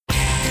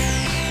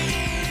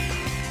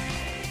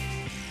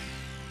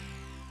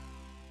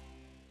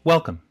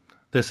Welcome.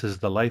 This is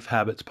the Life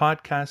Habits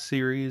podcast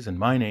series, and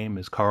my name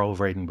is Carl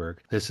Vredenberg.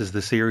 This is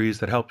the series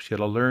that helps you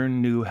to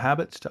learn new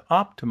habits to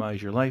optimize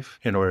your life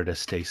in order to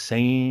stay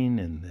sane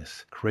in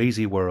this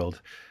crazy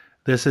world.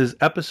 This is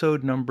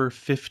episode number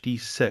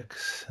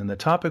 56, and the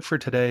topic for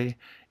today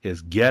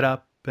is Get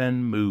Up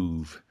and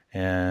Move.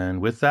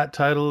 And with that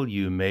title,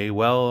 you may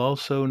well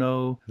also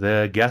know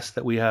the guest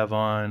that we have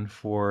on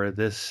for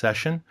this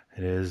session.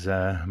 It is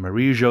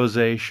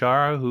Marie-Josée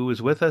Chara, who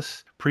was with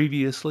us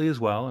previously as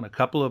well in a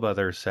couple of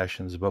other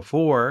sessions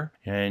before.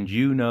 And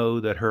you know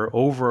that her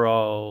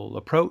overall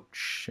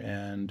approach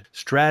and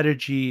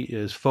strategy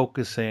is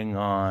focusing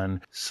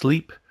on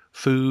sleep,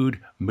 food,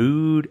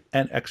 mood,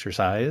 and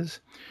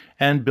exercise,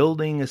 and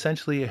building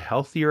essentially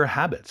healthier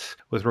habits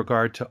with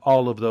regard to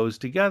all of those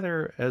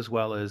together as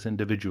well as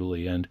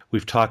individually. And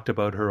we've talked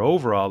about her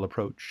overall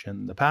approach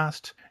in the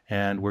past,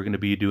 and we're going to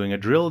be doing a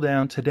drill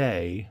down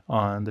today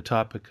on the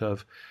topic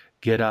of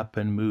get up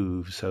and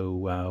move.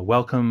 So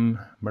welcome,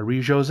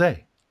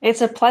 Marie-Josée.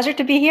 It's a pleasure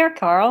to be here,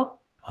 Carl.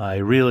 I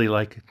really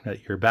like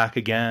that you're back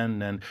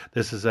again, and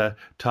this is a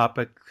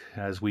topic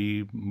as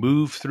we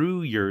move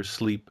through your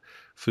sleep,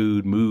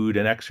 food, mood,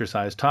 and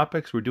exercise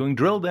topics. We're doing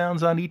drill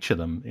downs on each of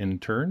them in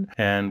turn,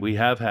 and we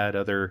have had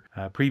other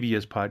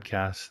previous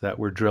podcasts that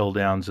were drill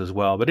downs as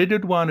well. But I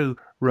did want to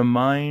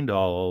remind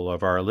all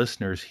of our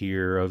listeners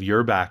here of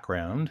your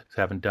background.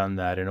 I haven't done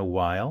that in a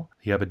while.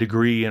 You have a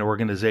degree in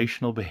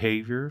organizational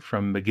behavior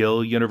from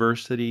McGill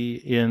University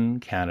in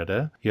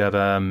Canada. You have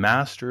a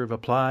Master of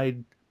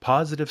Applied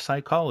Positive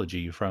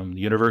Psychology from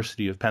the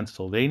University of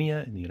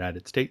Pennsylvania in the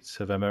United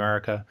States of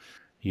America.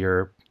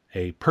 You're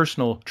a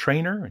personal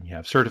trainer, and you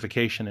have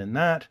certification in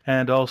that,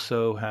 and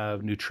also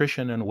have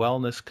nutrition and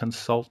wellness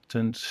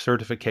consultant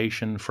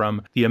certification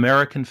from the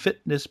American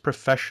Fitness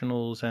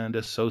Professionals and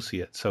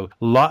Associates. So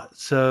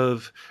lots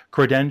of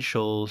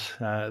credentials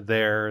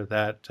there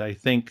that I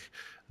think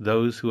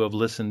those who have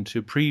listened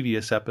to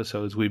previous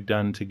episodes we've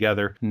done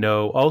together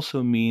know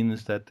also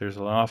means that there's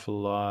an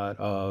awful lot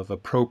of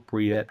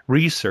appropriate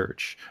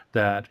research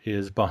that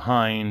is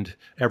behind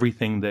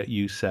everything that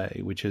you say,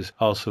 which is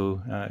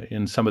also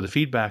in some of the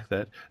feedback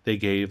that they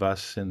gave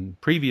us in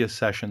previous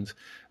sessions,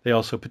 they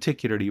also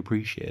particularly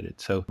appreciate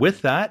it. So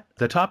with that,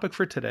 the topic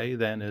for today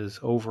then is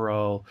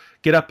overall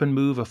get up and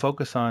move, a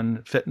focus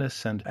on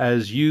fitness. And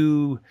as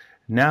you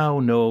now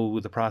know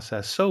the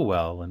process so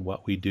well and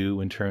what we do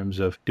in terms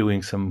of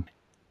doing some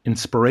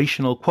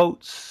inspirational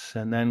quotes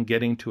and then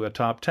getting to a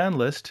top 10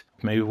 list,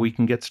 maybe we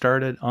can get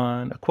started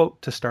on a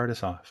quote to start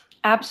us off.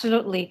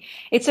 Absolutely.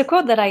 It's a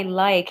quote that I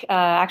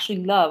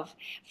actually love,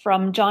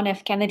 from John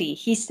F. Kennedy.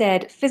 He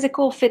said,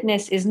 "Physical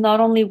fitness is not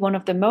only one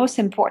of the most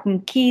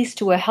important keys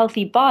to a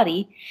healthy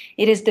body,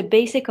 it is the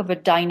basic of a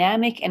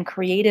dynamic and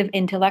creative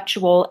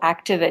intellectual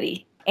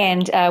activity."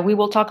 And we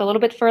will talk a little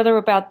bit further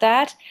about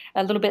that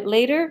a little bit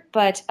later,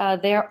 but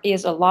there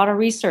is a lot of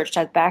research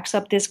that backs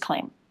up this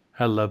claim.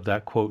 I love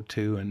that quote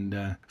too,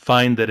 and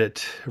find that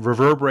it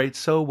reverberates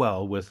so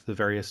well with the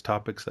various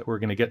topics that we're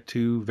going to get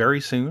to very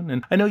soon.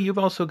 And I know you've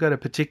also got a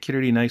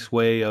particularly nice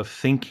way of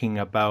thinking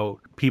about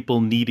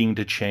people needing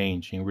to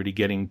change and really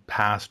getting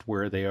past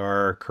where they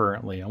are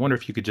currently. I wonder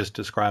if you could just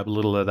describe a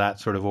little of that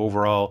sort of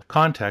overall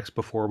context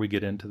before we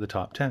get into the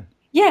top 10.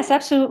 Yes,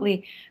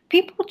 absolutely.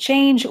 People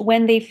change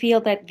when they feel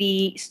that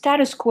the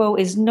status quo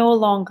is no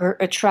longer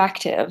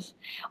attractive,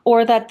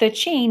 or that the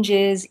change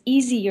is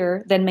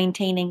easier than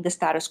maintaining the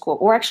status quo,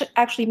 or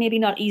actually maybe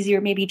not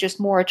easier, maybe just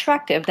more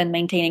attractive than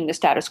maintaining the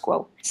status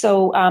quo.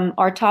 So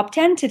our top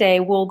 10 today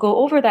will go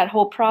over that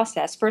whole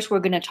process. First, we're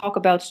going to talk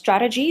about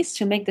strategies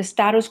to make the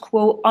status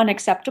quo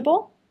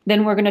unacceptable.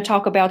 Then we're going to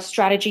talk about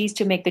strategies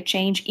to make the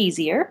change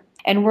easier.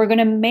 And we're going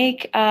to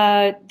make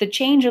the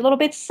change a little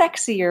bit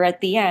sexier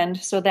at the end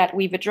so that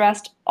we've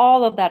addressed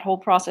all of that whole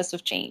process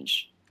of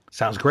change.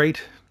 Sounds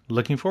great.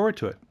 Looking forward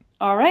to it.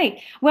 All right.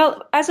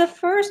 Well, as a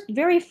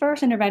very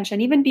first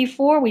intervention, even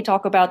before we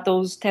talk about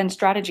those 10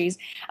 strategies,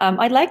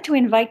 I'd like to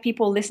invite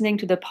people listening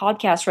to the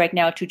podcast right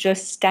now to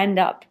just stand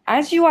up.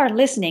 As you are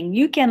listening,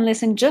 you can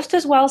listen just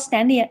as well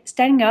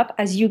standing up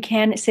as you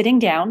can sitting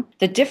down.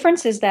 The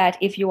difference is that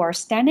if you are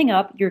standing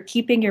up, you're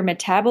keeping your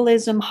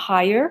metabolism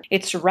higher.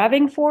 It's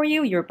revving for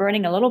you. You're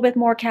burning a little bit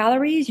more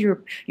calories.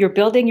 You're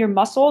building your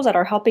muscles that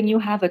are helping you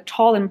have a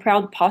tall and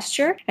proud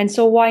posture. And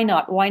so why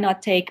not? Why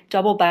not take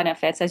double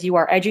benefits as you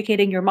are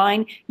educating your mind?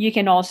 You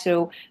can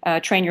also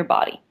train your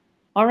body.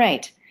 All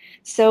right.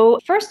 So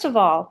first of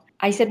all,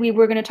 I said we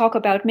were going to talk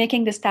about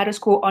making the status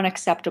quo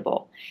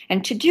unacceptable.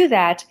 And to do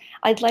that,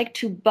 I'd like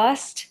to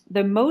bust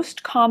the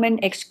most common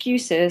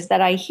excuses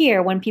that I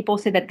hear when people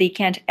say that they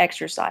can't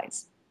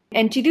exercise.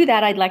 And to do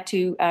that, I'd like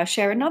to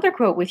share another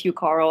quote with you,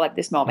 Carl, at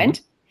this moment.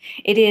 Mm-hmm.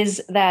 It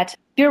is that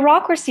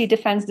bureaucracy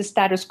defends the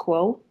status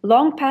quo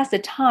long past the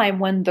time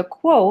when the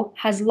quo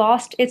has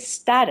lost its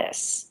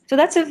status. So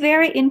that's a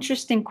very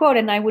interesting quote,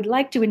 and I would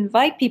like to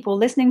invite people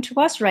listening to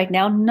us right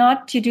now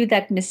not to do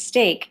that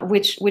mistake,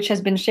 which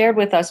has been shared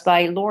with us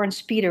by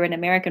Lawrence Peter, an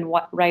American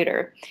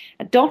writer.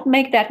 Don't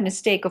make that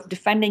mistake of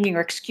defending your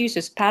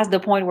excuses past the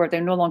point where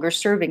they're no longer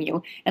serving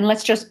you, and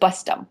let's just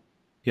bust them.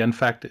 Yeah, in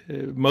fact,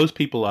 most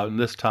people on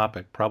this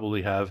topic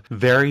probably have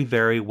very,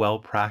 very well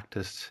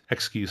practiced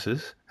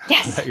excuses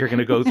Yes. that you're going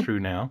to go through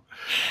now.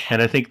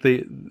 And I think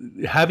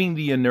having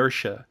the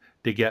inertia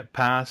to get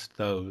past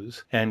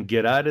those and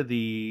get out of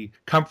the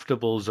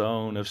comfortable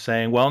zone of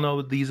saying, well,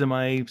 no, these are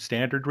my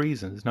standard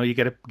reasons. No, you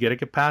got to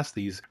get past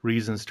these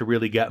reasons to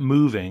really get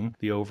moving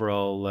the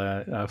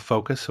overall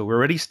focus. So we're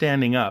already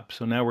standing up.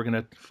 So now we're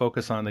going to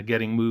focus on the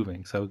getting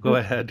moving. So go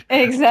ahead,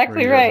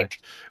 Exactly Marie-José. right.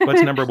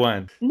 What's number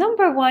one?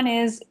 Number one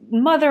is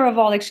mother of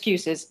all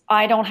excuses.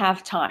 I don't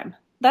have time.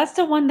 That's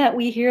the one that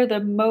we hear the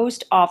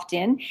most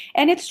often.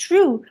 And it's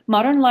true.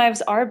 Modern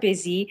lives are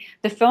busy.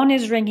 The phone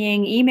is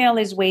ringing, email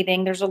is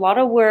waiting, there's a lot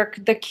of work,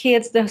 the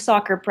kids, the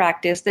soccer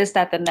practice, this,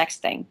 that, the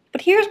next thing. But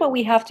here's what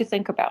we have to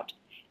think about.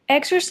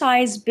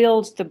 Exercise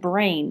builds the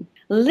brain.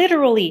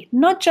 Literally,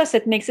 not just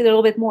it makes it a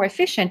little bit more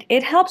efficient,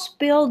 it helps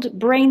build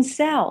brain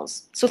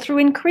cells. So through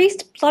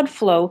increased blood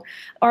flow,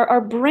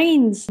 our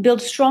brains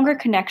build stronger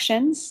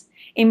connections,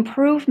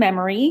 improve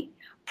memory,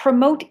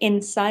 promote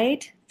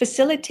insight,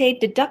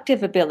 facilitate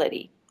deductive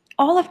ability.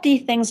 All of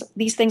these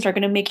things are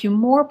going to make you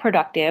more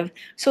productive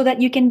so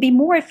that you can be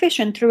more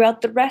efficient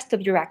throughout the rest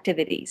of your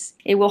activities.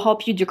 It will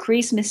help you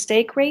decrease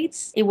mistake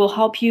rates. It will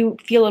help you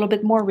feel a little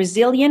bit more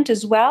resilient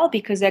as well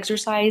because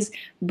exercise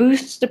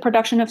boosts the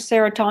production of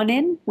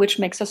serotonin, which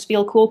makes us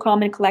feel cool,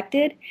 calm, and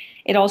collected.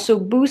 It also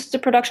boosts the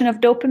production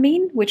of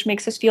dopamine, which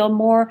makes us feel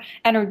more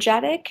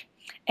energetic,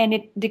 and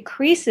it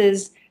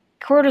decreases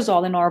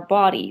cortisol in our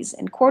bodies,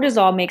 and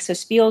cortisol makes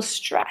us feel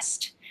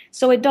stressed.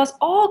 So it does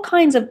all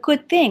kinds of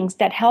good things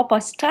that help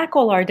us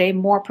tackle our day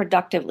more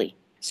productively.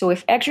 So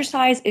if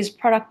exercise is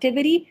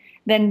productivity,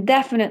 then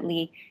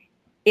definitely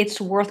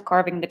it's worth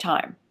carving the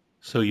time.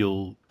 So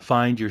you'll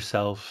find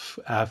yourself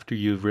after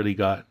you've really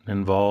got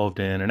involved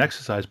in an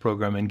exercise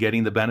program and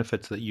getting the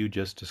benefits that you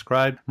just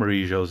described,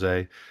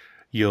 Marie-José,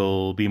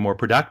 you'll be more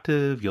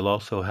productive. You'll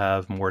also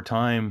have more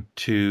time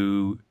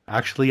to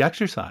actually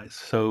exercise.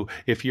 So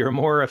if you're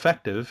more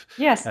effective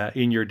Yes.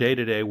 In your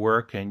day-to-day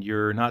work and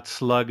you're not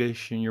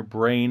sluggish and your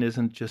brain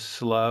isn't just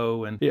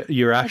slow and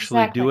you're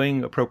actually Exactly.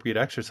 doing appropriate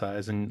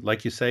exercise, and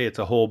like you say, it's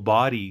a whole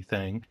body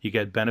thing. You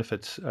get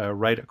benefits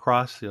right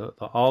across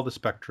all the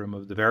spectrum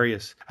of the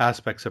various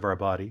aspects of our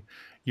body.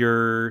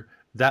 You're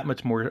that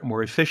much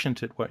more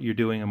efficient at what you're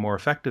doing and more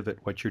effective at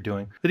what you're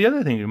doing. But the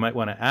other thing you might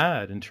want to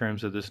add in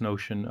terms of this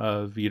notion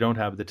of you don't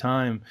have the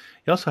time,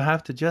 you also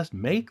have to just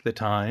make the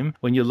time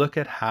when you look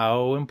at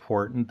how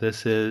important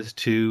this is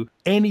to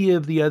any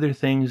of the other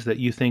things that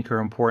you think are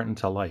important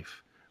to life.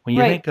 When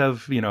you Right. think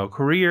of,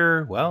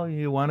 career, well,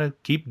 you want to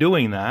keep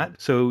doing that.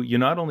 So you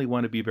not only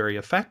want to be very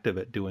effective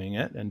at doing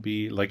it and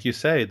be, like you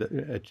say,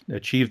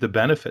 achieve the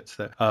benefits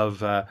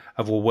of a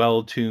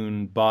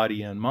well-tuned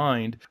body and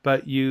mind,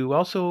 but you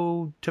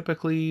also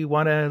typically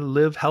want to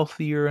live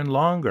healthier and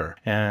longer.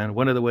 And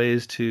one of the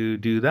ways to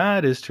do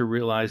that is to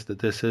realize that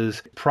this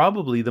is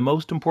probably the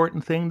most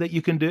important thing that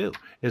you can do,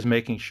 is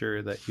making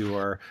sure that you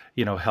are,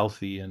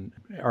 healthy and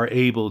are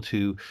able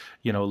to,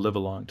 live a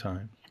long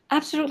time.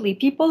 Absolutely.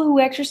 People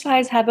who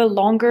exercise have a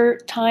longer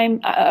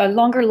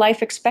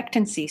life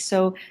expectancy.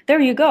 So there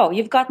you go.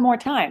 You've got more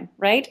time,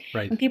 right?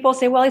 Right. And people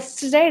say, well, it's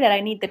today that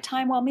I need the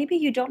time. Well, maybe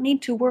you don't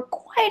need to work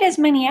quite as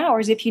many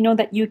hours if you know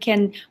that you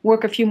can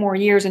work a few more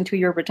years into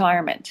your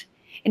retirement.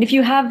 And if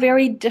you have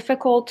very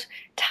difficult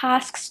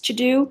tasks to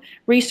do,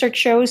 research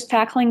shows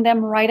tackling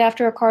them right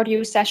after a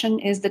cardio session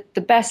is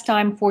the best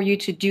time for you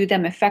to do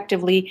them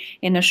effectively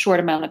in a short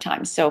amount of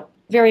time. So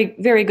very,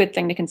 very good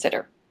thing to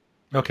consider.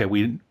 Okay,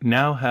 we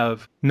now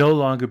have no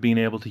longer been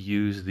able to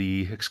use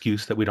the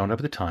excuse that we don't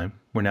have the time.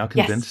 We're now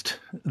Yes. convinced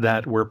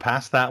that we're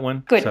past that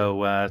one. Good.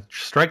 So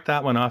strike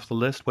that one off the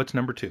list. What's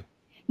number two?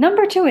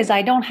 Number two is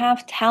I don't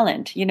have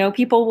talent.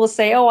 People will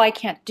say, oh, I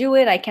can't do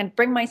it. I can't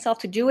bring myself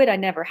to do it. I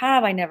never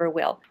have. I never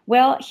will.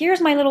 Well,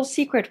 here's my little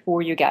secret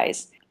for you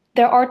guys.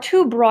 There are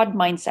two broad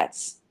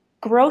mindsets,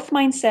 growth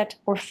mindset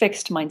or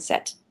fixed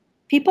mindset.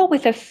 People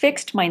with a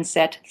fixed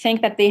mindset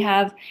think that they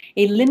have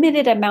a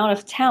limited amount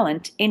of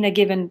talent in a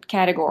given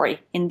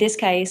category, in this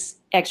case,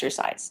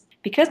 exercise.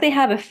 Because they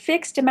have a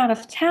fixed amount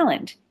of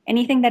talent,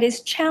 anything that is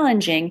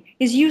challenging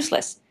is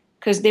useless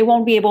because they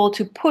won't be able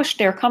to push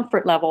their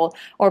comfort level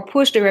or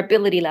push their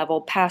ability level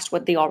past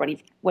what they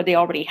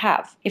already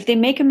have. If they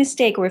make a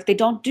mistake or if they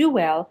don't do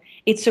well,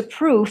 it's a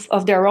proof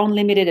of their own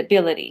limited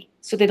ability.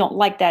 So they don't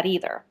like that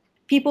either.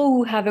 People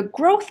who have a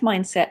growth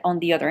mindset, on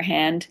the other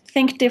hand,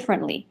 think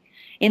differently.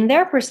 In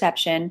their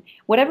perception,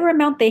 whatever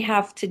amount they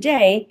have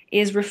today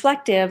is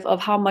reflective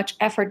of how much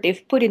effort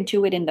they've put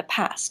into it in the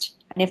past.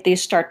 And if they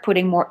start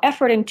putting more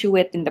effort into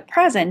it in the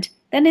present,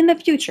 then in the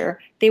future,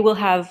 they will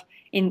have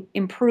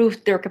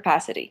improved their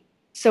capacity.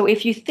 So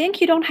if you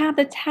think you don't have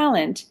the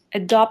talent,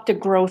 adopt a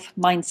growth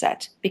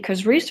mindset,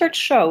 because research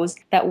shows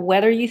that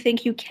whether you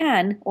think you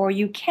can or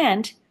you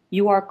can't,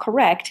 you are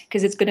correct,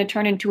 because it's going to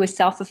turn into a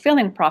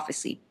self-fulfilling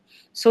prophecy.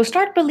 So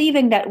start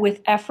believing that with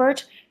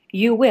effort,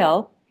 you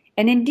will.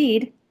 And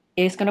indeed,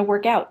 it's going to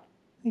work out.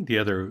 I think the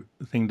other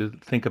thing to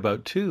think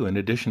about too, in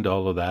addition to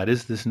all of that,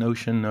 is this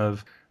notion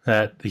of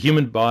that the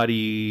human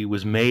body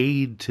was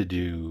made to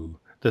do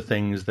the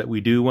things that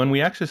we do when we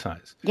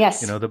exercise. You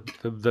Yes. know,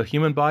 the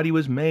human body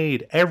was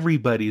made,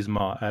 everybody's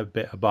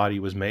body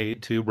was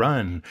made to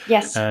run,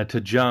 Yes.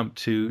 to jump,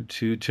 to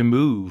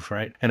move,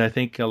 right? And I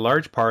think a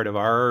large part of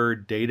our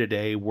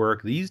day-to-day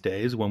work these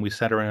days, when we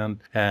sit around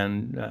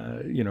and,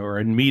 are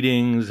in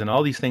meetings and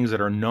all these things that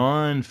are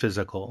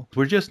non-physical,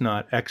 we're just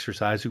not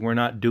exercising. We're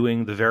not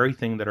doing the very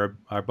thing that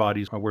our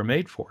bodies were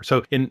made for.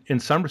 So in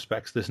some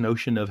respects, this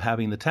notion of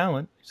having the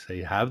talent, so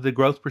you have the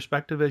growth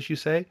perspective, as you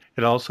say,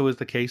 it also is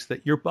the case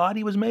that your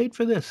body was made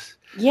for this.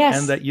 And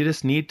Yes. that you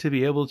just need to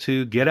be able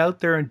to get out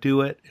there and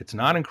do it. It's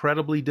not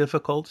incredibly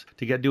difficult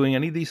to get doing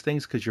any of these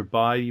things because your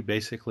body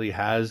basically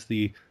has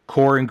the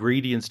core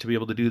ingredients to be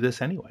able to do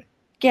this anyway.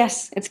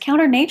 Yes. It's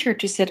counter nature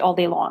to sit all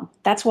day long.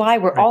 That's why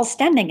we're Right, all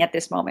standing at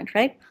this moment,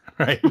 right?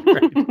 right.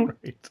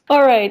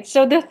 All right.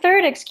 So the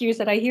third excuse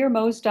that I hear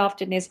most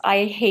often is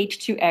I hate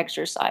to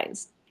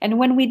exercise. And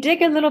when we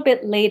dig a little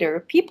bit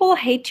later, people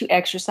hate to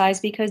exercise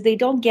because they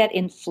don't get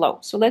in flow.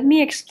 So let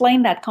me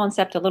explain that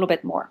concept a little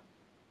bit more.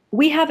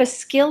 We have a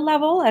skill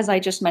level, as I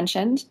just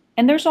mentioned,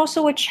 and there's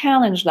also a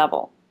challenge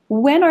level.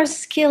 When our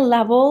skill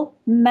level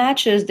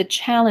matches the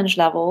challenge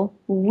level,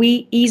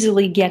 we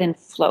easily get in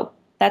flow.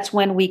 That's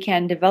when we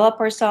can develop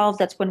ourselves.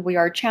 That's when we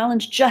are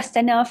challenged just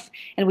enough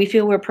and we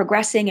feel we're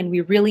progressing and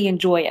we really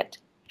enjoy it.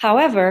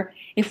 However,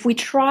 if we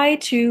try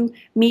to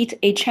meet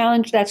a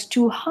challenge that's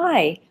too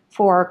high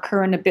for our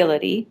current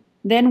ability,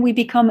 then we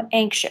become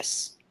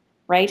anxious,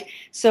 right?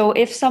 So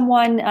if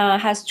someone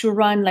has to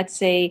run, let's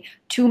say,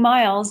 2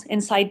 miles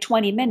inside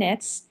 20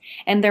 minutes,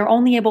 and they're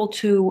only able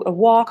to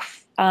walk,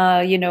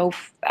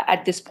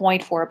 at this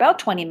point for about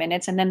 20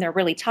 minutes, and then they're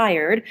really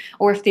tired,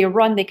 or if they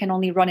run, they can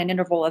only run an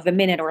interval of a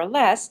minute or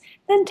less,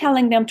 then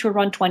telling them to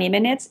run 20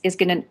 minutes is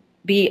going to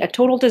be a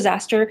total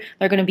disaster.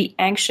 They're going to be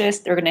anxious.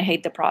 They're going to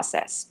hate the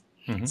process.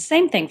 Mm-hmm.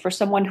 Same thing for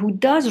someone who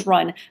does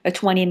run a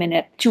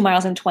 20-minute, 2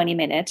 miles in 20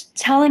 minutes,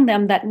 telling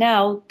them that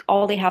now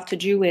all they have to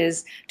do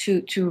is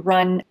to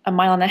run a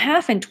mile and a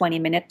half in 20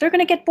 minutes, they're going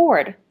to get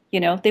bored.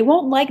 They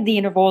won't like the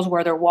intervals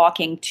where they're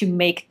walking to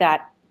make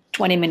that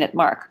 20-minute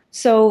mark.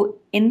 So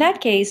in that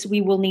case, we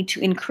will need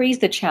to increase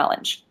the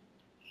challenge.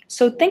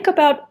 So think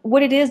about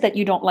what it is that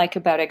you don't like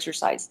about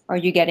exercise. Are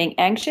you getting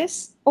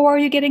anxious or are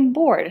you getting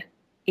bored?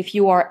 If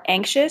you are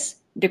anxious,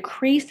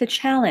 decrease the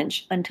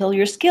challenge until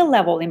your skill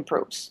level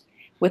improves.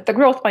 With the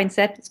growth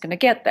mindset, it's going to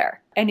get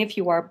there. And if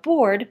you are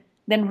bored,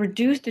 then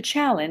reduce the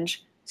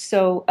challenge.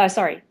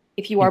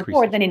 If you are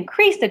bored, then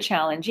increase the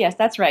challenge. Yes,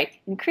 that's right.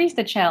 Increase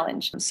the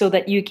challenge so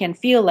that you can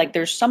feel like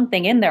there's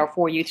something in there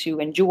for you to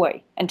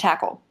enjoy and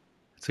tackle.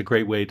 It's a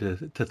great way to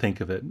think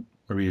of it,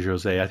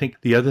 Marie-Josée. I think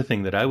the other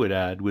thing that I would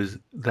add was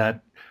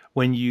that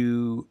when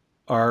you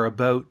are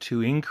about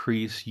to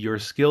increase your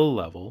skill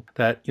level,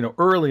 that,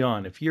 early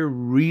on, if you're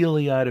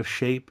really out of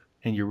shape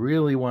and you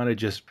really want to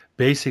just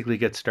basically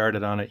get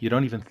started on it, you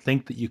don't even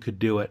think that you could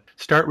do it.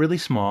 Start really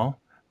small,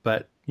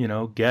 but,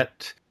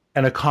 get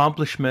an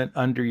accomplishment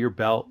under your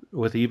belt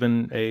with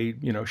even a,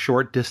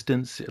 short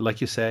distance.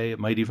 Like you say, it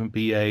might even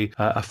be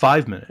a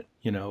 5 minute,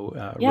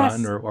 Yes.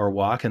 run or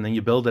walk, and then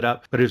you build it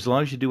up. But as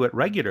long as you do it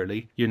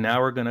regularly, you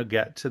now are going to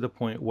get to the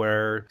point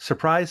where,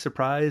 surprise,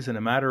 surprise, in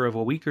a matter of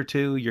a week or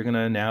two, you're going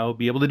to now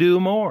be able to do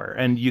more.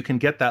 And you can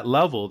get that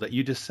level that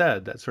you just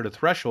said, that sort of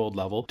threshold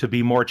level, to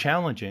be more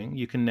challenging.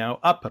 You can now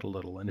up it a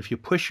little. And if you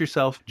push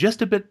yourself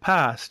just a bit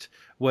past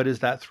what is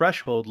that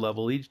threshold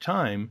level each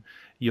time,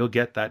 you'll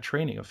get that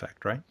training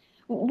effect, right?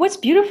 What's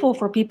beautiful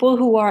for people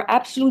who are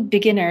absolute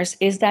beginners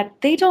is that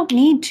they don't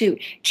need to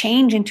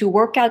change into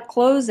workout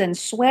clothes and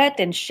sweat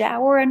and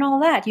shower and all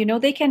that.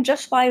 They can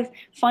just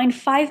find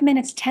 5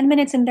 minutes, 10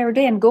 minutes in their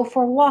day and go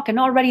for a walk, and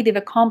already they've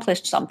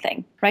accomplished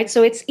something, right?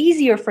 So it's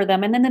easier for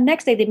them. And then the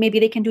next day, maybe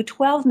they can do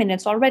 12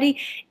 minutes already.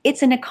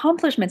 It's an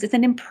accomplishment. It's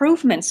an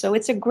improvement. So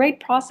it's a great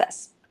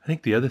process. I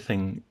think the other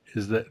thing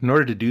is that in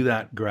order to do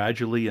that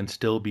gradually and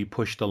still be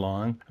pushed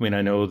along, I mean,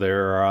 I know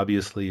there are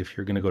obviously, if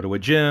you're going to go to a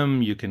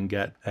gym, you can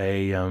get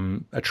a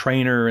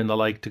trainer and the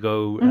like to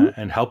go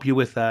and help you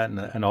with that.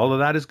 And all of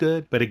that is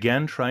good. But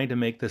again, trying to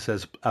make this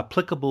as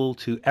applicable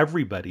to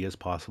everybody as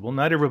possible.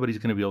 Not everybody's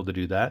going to be able to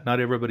do that.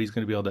 Not everybody's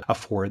going to be able to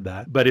afford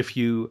that. But if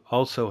you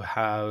also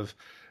have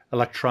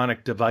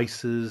electronic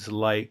devices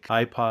like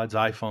iPods,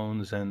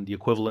 iPhones, and the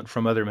equivalent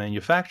from other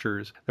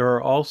manufacturers, there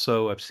are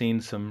also, I've seen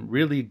some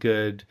really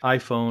good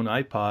iPhone,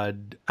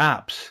 iPod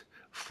apps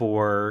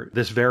for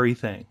this very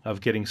thing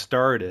of getting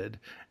started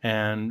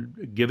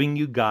and giving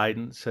you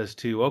guidance as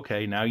to,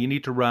 okay, now you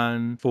need to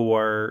run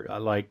for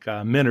like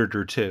a minute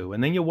or two,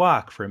 and then you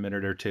walk for a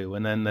minute or two,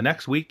 and then the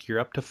next week you're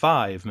up to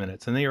 5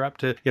 minutes, and then you're up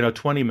to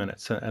 20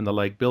 minutes, and the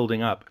like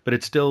building up. But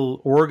it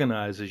still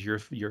organizes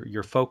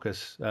your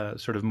focus,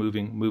 sort of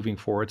moving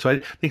forward. So I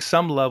think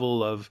some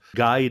level of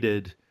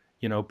guided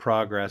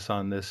progress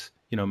on this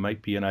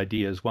might be an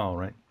idea as well,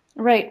 right?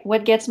 Right.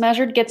 What gets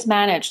measured gets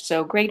managed.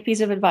 So great piece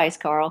of advice,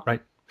 Carl.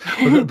 Right.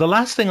 Well, the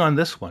last thing on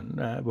this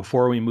one,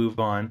 before we move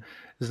on,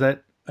 is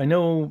that I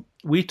know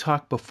we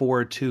talked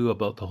before too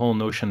about the whole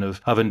notion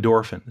of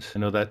endorphins. I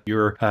know that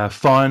you're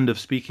fond of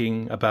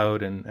speaking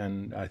about,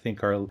 and I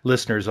think our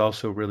listeners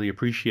also really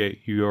appreciate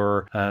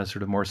your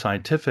sort of more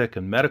scientific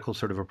and medical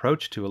sort of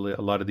approach to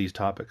a lot of these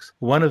topics.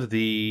 One of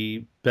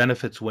the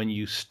benefits when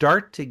you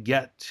start to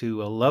get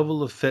to a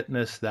level of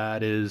fitness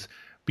that is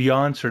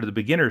beyond sort of the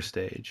beginner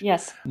stage.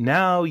 Yes.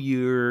 Now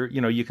you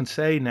can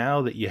say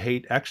now that you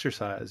hate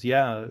exercise,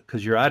 yeah,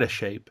 because you're out of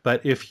shape.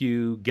 But if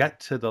you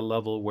get to the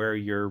level where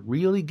you're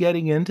really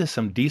getting into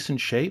some decent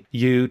shape,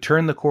 you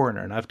turn the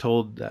corner. And I've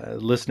told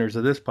listeners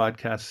of this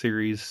podcast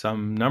series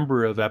some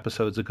number of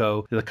episodes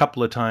ago, a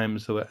couple of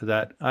times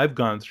that I've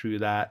gone through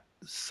that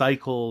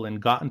cycle and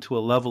gotten to a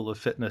level of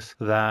fitness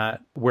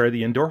that where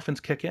the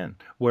endorphins kick in,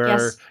 where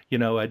Yes.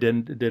 I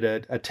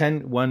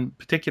did one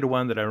particular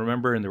one that I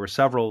remember, and there were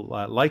several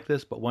like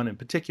this, but one in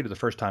particular, the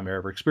first time I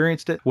ever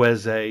experienced it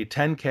was a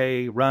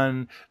 10K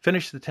run.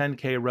 Finished the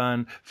 10K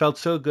run, felt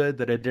so good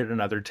that I did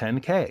another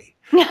 10K.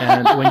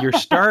 And when you're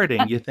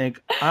starting, you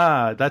think,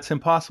 that's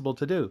impossible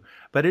to do.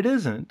 But it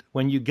isn't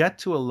when you get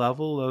to a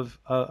level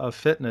of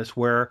fitness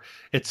where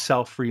it's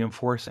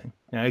self-reinforcing.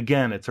 Now,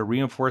 again, it's a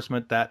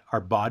reinforcement that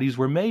our bodies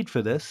were made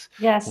for this.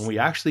 Yes. When we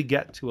actually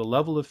get to a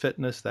level of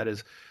fitness that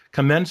is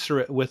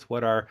commensurate with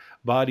what our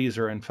bodies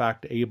are in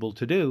fact able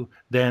to do,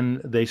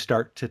 then they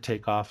start to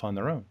take off on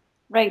their own.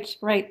 Right,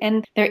 right.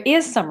 And there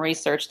is some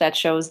research that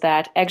shows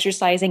that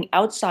exercising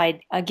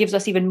outside gives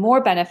us even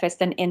more benefits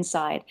than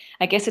inside.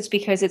 I guess it's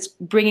because it's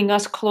bringing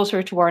us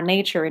closer to our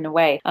nature in a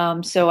way.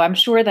 So I'm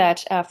sure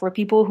that for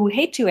people who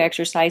hate to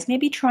exercise,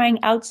 maybe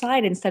trying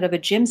outside instead of a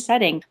gym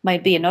setting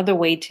might be another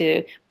way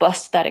to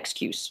bust that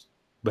excuse.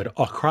 But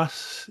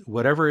across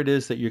whatever it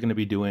is that you're going to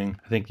be doing,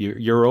 I think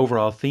your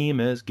overall theme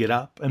is get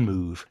up and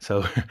move.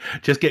 So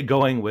just get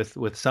going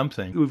with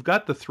something. We've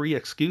got the 3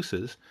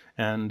 excuses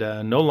and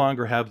no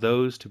longer have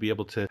those to be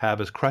able to have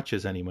as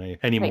crutches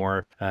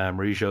anymore. Right.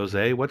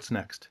 Marie-Josée, what's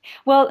next?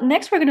 Well,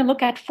 next we're going to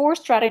look at 4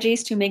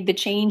 strategies to make the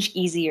change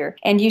easier.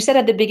 And you said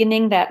at the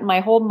beginning that my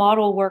whole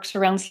model works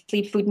around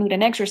sleep, food, mood,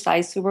 and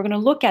exercise. So we're going to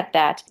look at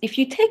that. If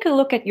you take a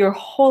look at your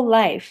whole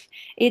life,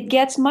 it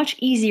gets much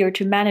easier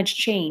to manage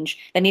change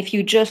than if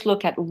you just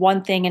look at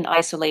one thing in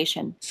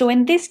isolation. So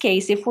in this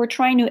case, if we're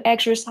trying to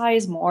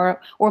exercise more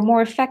or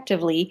more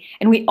effectively,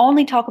 and we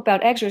only talk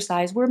about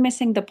exercise, we're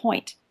missing the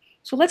point.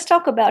 So let's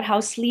talk about how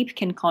sleep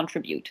can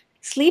contribute.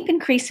 Sleep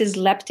increases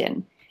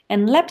leptin,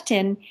 and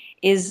leptin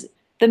is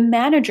the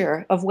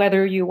manager of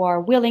whether you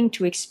are willing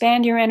to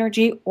expand your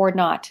energy or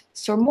not.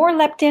 So more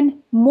leptin,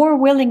 more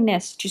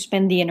willingness to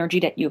spend the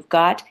energy that you've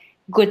got.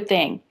 Good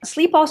thing.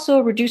 Sleep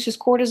also reduces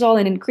cortisol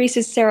and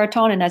increases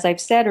serotonin, as I've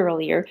said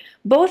earlier,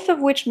 both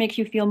of which make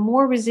you feel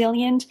more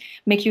resilient,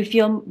 make you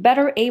feel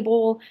better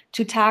able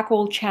to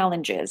tackle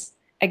challenges.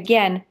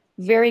 Again,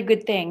 very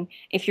good thing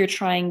if you're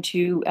trying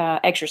to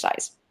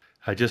exercise.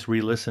 I just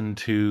re-listened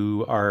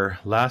to our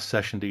last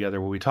session together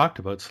where we talked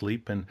about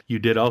sleep, and you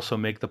did also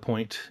make the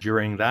point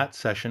during that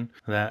session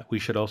that we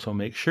should also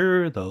make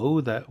sure, though,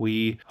 that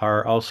we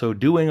are also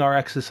doing our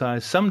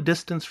exercise some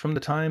distance from the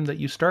time that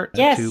you start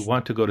to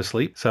want to go to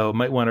sleep. So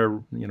might want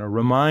to,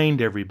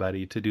 remind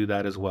everybody to do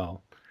that as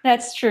well.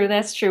 That's true.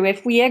 That's true.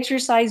 If we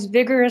exercise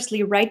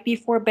vigorously right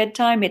before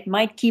bedtime, it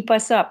might keep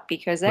us up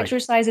because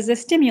exercise is a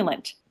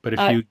stimulant. But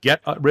if you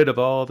get rid of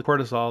all the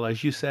cortisol,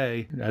 as you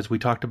say, as we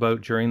talked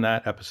about during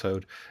that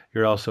episode,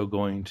 you're also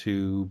going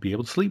to be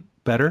able to sleep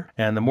better.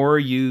 And the more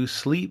you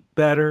sleep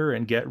better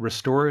and get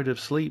restorative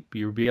sleep,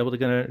 you'll be able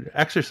to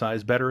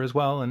exercise better as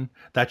well. And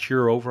that's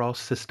your overall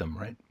system,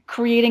 right?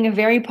 Creating a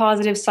very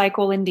positive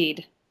cycle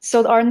indeed.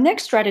 So our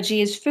next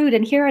strategy is food.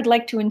 And here I'd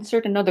like to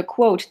insert another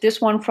quote, this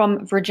one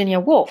from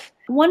Virginia Woolf.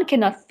 One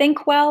cannot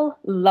think well,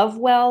 love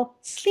well,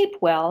 sleep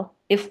well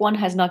if one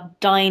has not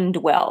dined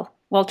well.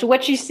 Well, to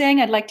what she's saying,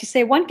 I'd like to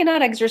say one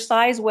cannot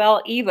exercise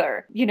well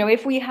either.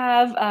 If we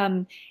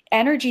have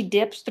energy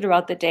dips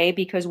throughout the day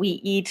because we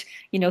eat,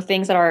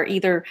 things that are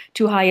either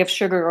too high of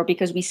sugar or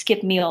because we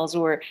skip meals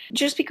or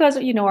just because,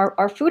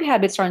 our food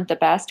habits aren't the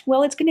best,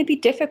 well, it's going to be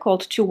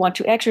difficult to want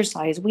to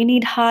exercise. We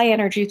need high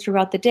energy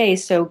throughout the day.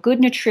 So good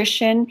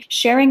nutrition,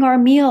 sharing our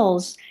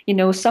meals,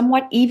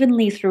 somewhat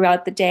evenly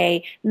throughout the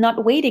day,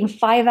 not waiting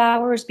 5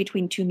 hours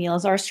between 2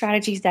 meals are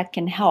strategies that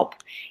can help.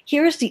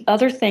 Here's the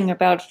other thing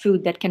about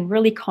food that can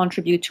really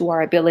contribute to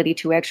our ability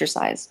to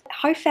exercise.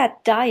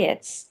 High-fat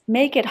diets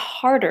make it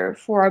harder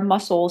for our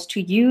muscles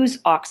to use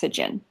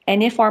oxygen.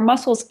 And if our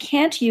muscles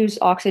can't use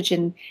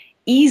oxygen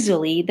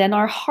easily, then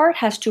our heart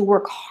has to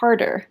work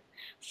harder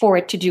for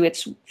it to do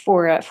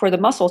for the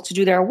muscles to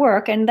do their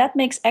work, and that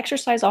makes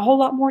exercise a whole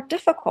lot more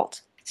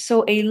difficult.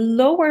 So a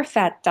lower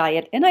fat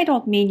diet, and I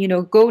don't mean,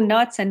 go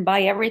nuts and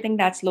buy everything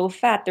that's low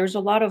fat. There's a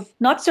lot of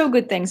not so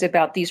good things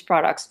about these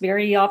products.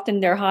 Very often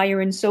they're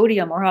higher in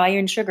sodium or higher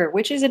in sugar,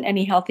 which isn't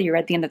any healthier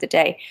at the end of the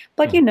day.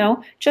 But,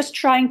 just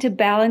trying to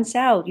balance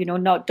out,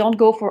 not don't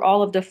go for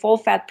all of the full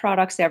fat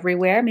products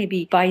everywhere.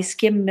 Maybe buy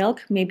skim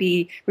milk,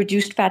 maybe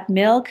reduced fat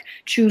milk,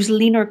 choose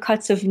leaner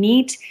cuts of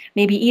meat,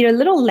 maybe eat a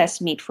little less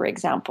meat, for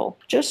example,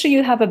 just so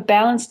you have a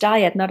balanced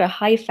diet, not a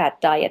high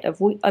fat diet.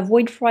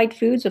 Avoid fried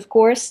foods, of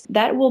course.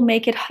 That will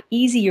make it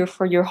easier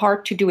for your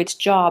heart to do its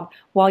job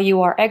while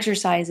you are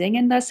exercising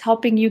and thus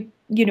helping you,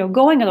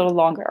 going a little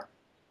longer.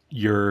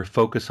 Your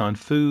focus on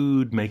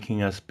food,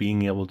 making us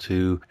being able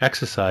to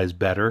exercise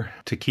better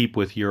to keep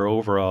with your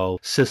overall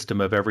system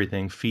of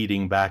everything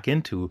feeding back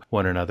into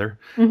one another.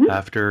 Mm-hmm.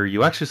 After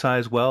you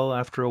exercise well,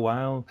 after a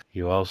while,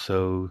 you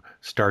also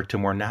start to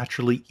more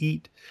naturally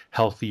eat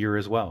healthier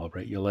as well,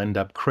 right? You'll end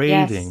up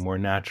craving Yes. more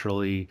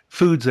naturally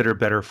foods that are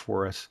better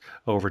for us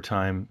over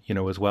time,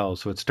 as well.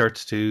 So it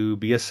starts to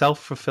be a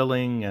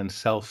self-fulfilling and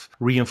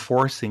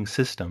self-reinforcing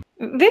system.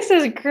 This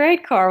is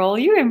great, Carl.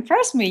 You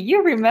impress me.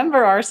 You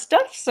remember our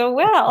stuff so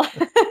well.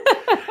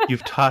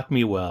 You've taught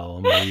me well,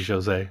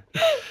 Marie-Josée.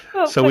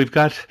 Well, So but we've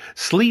got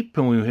sleep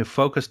and we have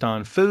focused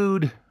on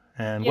food.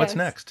 And what's yes.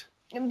 next?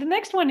 And the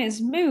next one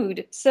is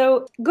mood.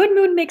 So, good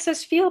mood makes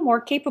us feel more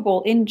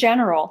capable in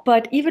general.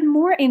 But even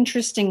more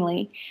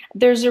interestingly,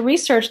 there's a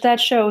research that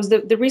shows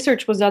that the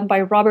research was done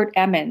by Robert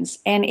Emmons,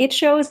 and it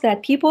shows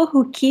that people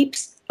who keep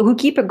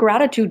a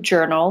gratitude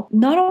journal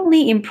not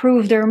only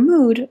improve their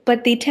mood,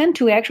 but they tend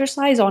to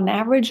exercise on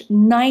average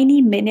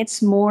 90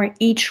 minutes more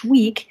each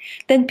week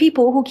than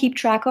people who keep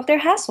track of their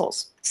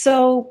hassles.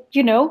 So,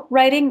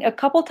 writing a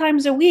couple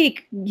times a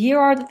week, here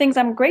are the things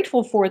I'm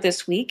grateful for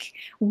this week,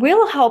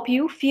 will help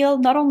you feel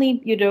not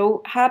only,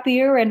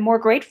 happier and more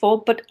grateful,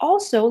 but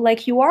also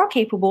like you are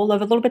capable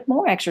of a little bit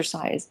more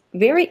exercise.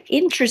 Very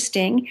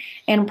interesting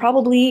and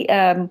probably,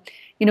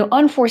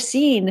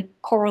 unforeseen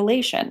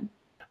correlation.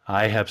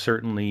 I have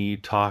certainly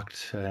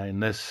talked in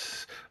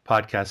this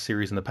podcast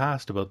series in the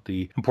past about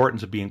the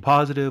importance of being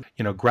positive,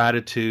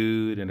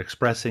 gratitude and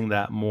expressing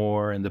that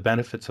more and the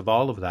benefits of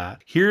all of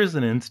that. Here's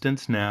an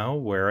instance now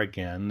where,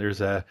 again,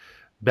 there's a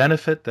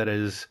benefit that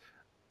is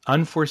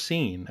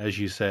unforeseen, as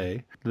you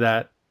say,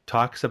 that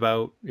talks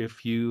about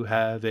if you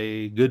have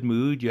a good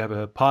mood, you have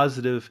a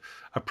positive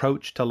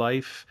approach to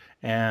life,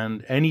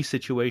 and any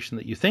situation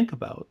that you think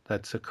about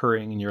that's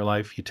occurring in your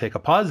life, you take a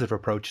positive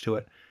approach to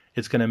it,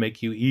 it's going to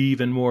make you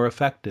even more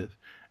effective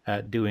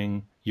at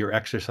doing your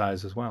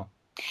exercise as well.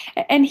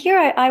 And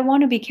here I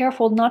want to be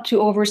careful not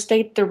to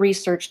overstate the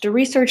research. The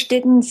research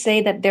didn't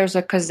say that there's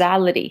a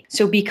causality.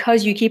 So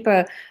because you keep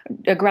a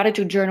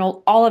gratitude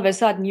journal, all of a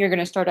sudden you're going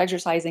to start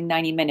exercising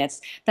 90 minutes.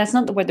 That's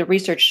not what the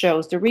research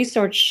shows. The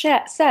research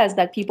says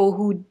that people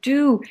who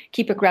do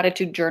keep a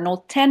gratitude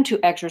journal tend to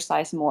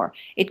exercise more.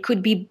 It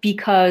could be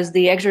because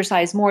they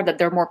exercise more that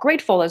they're more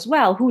grateful as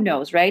well. Who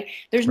knows, right?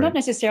 There's not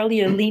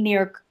necessarily a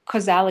linear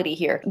causality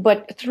here.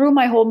 But through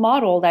my whole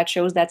model that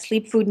shows that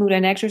sleep, food, mood,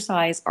 and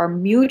exercise are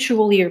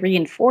mutually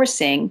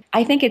reinforcing,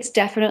 I think it's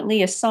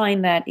definitely a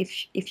sign that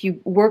if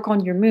you work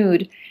on your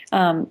mood,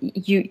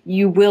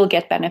 you will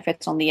get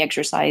benefits on the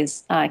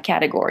exercise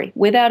category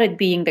without it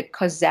being the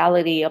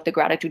causality of the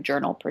gratitude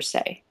journal per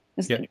se.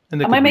 Yeah, and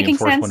they Am I could making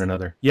reinforce sense? one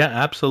another. Yeah,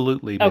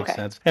 absolutely makes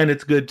sense. And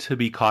it's good to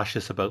be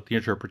cautious about the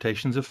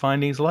interpretations of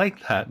findings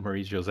like that,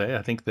 Marie-Josée.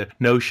 I think the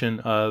notion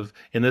of,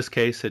 in this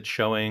case, it's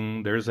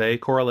showing there's a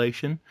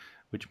correlation,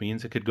 which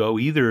means it could go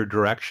either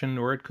direction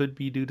or it could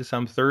be due to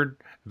some third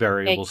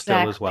variable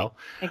still as well.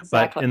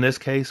 Exactly. But in this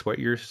case, what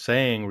you're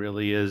saying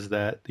really is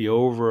that the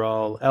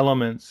overall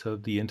elements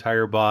of the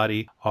entire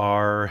body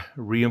are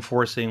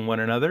reinforcing one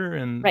another.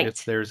 And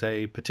if there's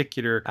a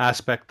particular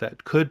aspect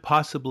that could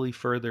possibly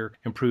further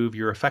improve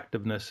your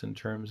effectiveness in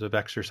terms of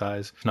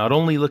exercise, it's not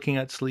only looking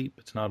at sleep,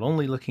 it's not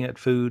only looking at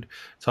food,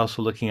 it's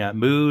also looking at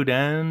mood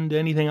and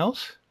anything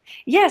else.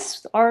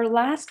 Yes, our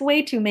last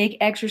way to make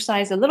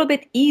exercise a little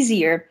bit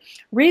easier,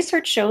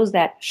 research shows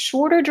that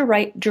shorter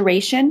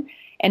duration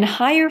and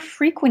higher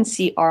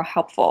frequency are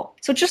helpful.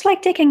 So just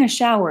like taking a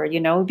shower,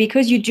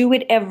 because you do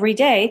it every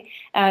day,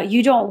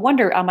 you don't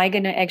wonder, am I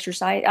going to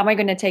exercise? Am I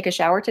going to take a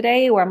shower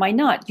today or am I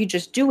not? You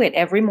just do it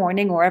every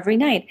morning or every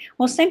night.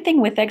 Well, same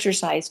thing with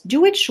exercise.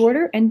 Do it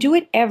shorter and do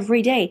it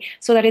every day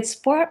so that it's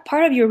part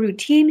of your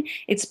routine.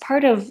 It's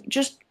part of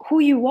just who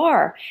you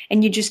are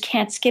and you just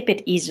can't skip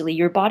it easily.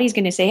 Your body's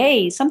going to say,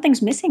 hey,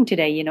 something's missing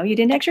today. You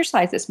didn't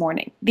exercise this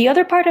morning. The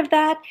other part of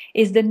that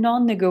is the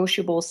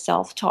non-negotiable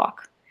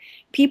self-talk.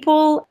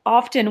 People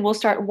often will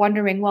start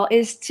wondering, well,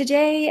 is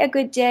today a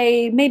good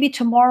day? Maybe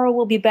tomorrow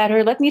will be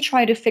better. Let me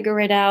try to figure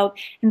it out.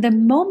 And the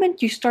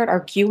moment you start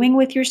arguing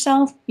with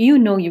yourself,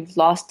 you've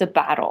lost the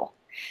battle.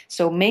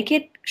 So make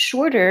it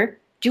shorter,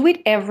 do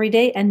it every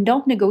day, and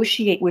don't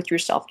negotiate with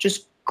yourself.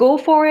 Just go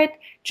for it.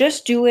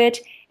 Just do it.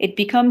 It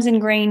becomes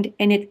ingrained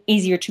and it's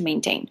easier to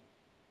maintain.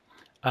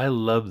 I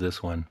love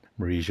this one.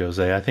 Marie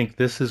Jose. I think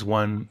this is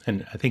one,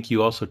 and I think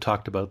you also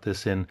talked about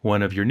this in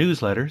one of your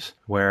newsletters,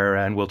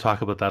 and we'll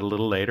talk about that a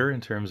little later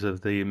in terms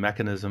of the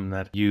mechanism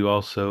that you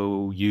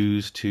also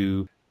use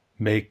to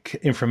make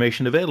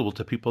information available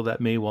to people that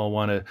may well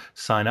want to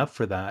sign up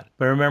for that.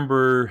 But I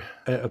remember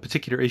a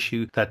particular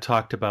issue that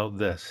talked about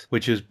this,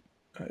 which is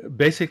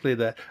basically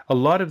that a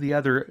lot of the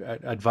other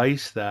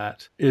advice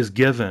that is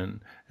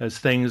given as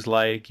things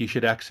like you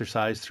should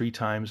exercise 3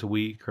 times a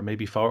week or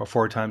maybe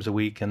four times a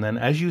week. And then,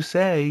 as you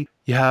say,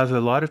 you have a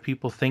lot of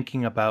people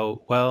thinking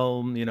about,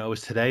 well,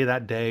 is today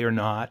that day or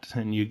not?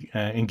 And you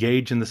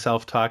engage in the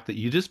self-talk that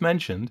you just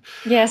mentioned.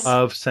 Yes.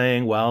 Of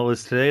saying, well,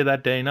 is today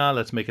that day? No,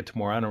 let's make it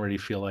tomorrow. I don't really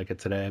feel like it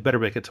today. I better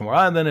make it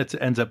tomorrow. And then it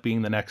ends up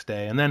being the next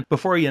day. And then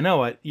before you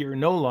know it, you're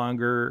no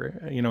longer,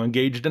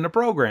 engaged in a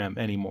program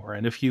anymore.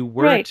 And if you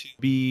were to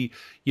be,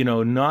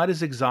 not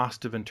as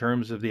exhaustive in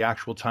terms of the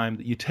actual time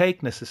that you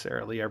take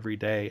necessarily every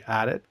day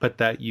at it, but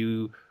that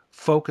you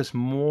focus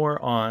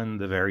more on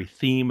the very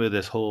theme of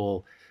this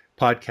whole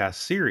podcast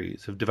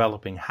series of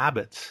developing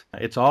habits.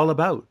 It's all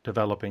about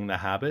developing the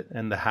habit,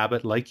 and the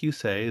habit, like you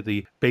say,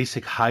 the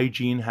basic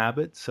hygiene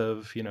habits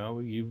of,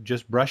 you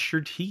just brush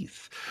your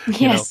teeth,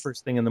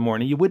 first thing in the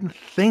morning. You wouldn't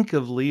think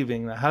of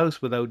leaving the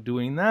house without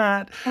doing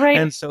that. Right.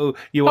 And so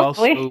you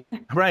also,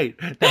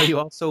 now you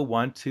also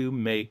want to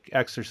make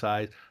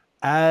exercise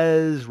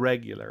as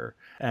regular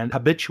and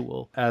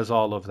habitual as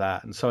all of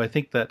that. And so I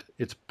think that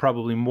it's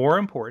probably more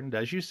important,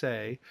 as you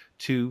say,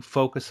 to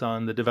focus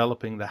on the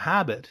developing the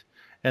habit,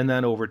 and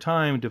then over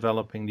time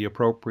developing the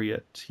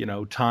appropriate,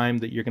 time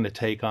that you're going to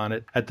take on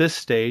it. At this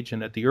stage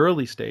and at the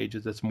early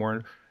stages, it's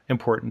more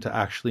important to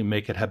actually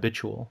make it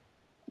habitual.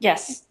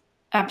 Yes,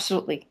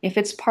 absolutely. If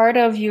it's part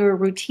of your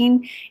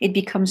routine, it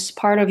becomes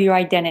part of your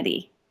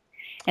identity,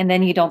 and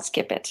then you don't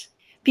skip it.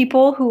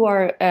 People who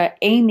are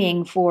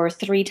aiming for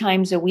 3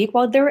 times a week,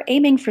 well, they're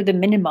aiming for the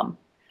minimum,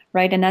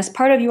 right? And as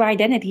part of your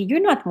identity, you're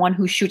not one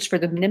who shoots for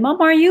the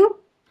minimum, are you?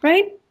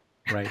 Right?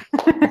 Right.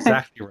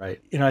 Exactly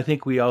right. I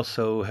think we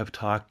also have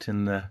talked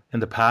in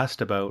the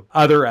past about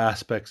other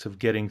aspects of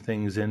getting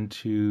things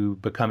into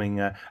becoming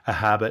a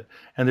habit.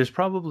 And there's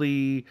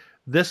probably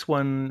this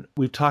one,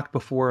 we've talked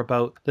before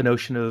about the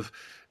notion of,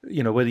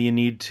 whether you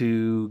need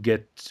to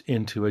get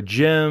into a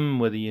gym,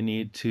 whether you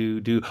need to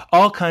do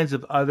all kinds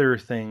of other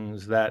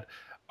things that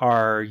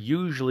are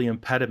usually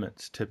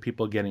impediments to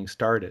people getting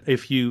started.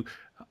 If you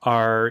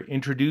are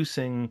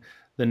introducing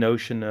the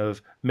notion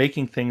of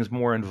making things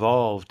more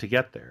involved to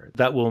get there,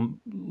 that will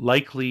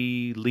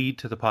likely lead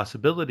to the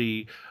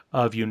possibility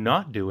of you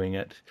not doing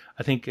it.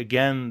 I think,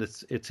 again,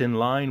 it's in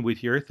line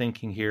with your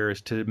thinking here,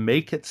 is to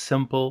make it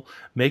simple,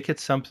 make it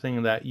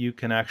something that you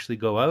can actually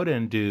go out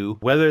and do,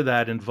 whether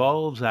that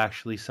involves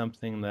actually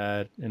something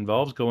that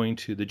involves going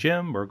to the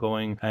gym or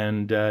going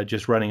and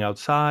just running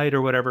outside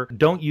or whatever.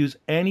 Don't use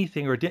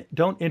anything or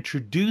don't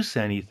introduce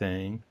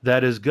anything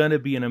that is going to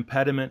be an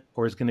impediment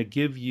or is going to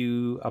give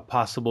you a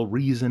possible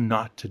reason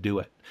not to do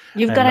it.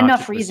 You've got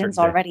enough reasons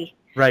already.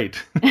 Right.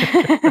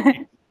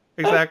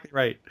 Exactly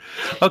right.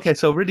 Okay,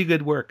 so really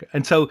good work.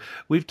 And so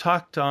we've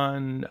talked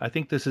on, I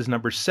think this is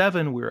number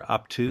 7 we're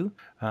up to.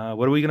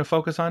 What are we going to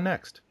focus on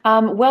next?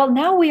 Well,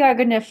 now we are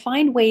going to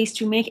find ways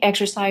to make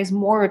exercise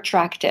more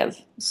attractive.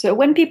 So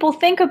when people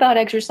think about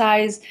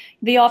exercise,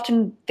 they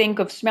often think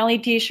of smelly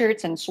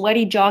t-shirts and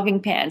sweaty jogging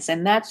pants,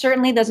 and that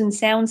certainly doesn't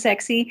sound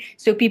sexy,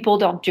 so people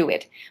don't do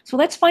it. So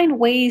let's find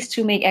ways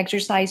to make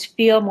exercise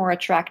feel more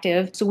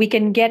attractive so we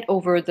can get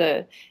over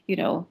the,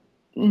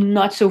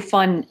 not so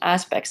fun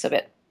aspects of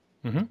it.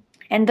 Mm-hmm.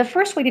 And the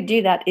first way to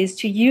do that is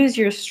to use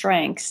your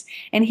strengths.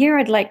 And here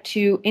I'd like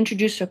to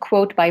introduce a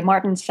quote by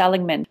Martin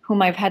Seligman,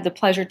 whom I've had the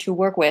pleasure to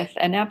work with,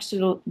 an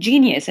absolute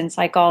genius in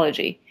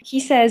psychology. He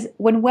says,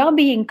 "When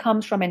well-being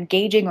comes from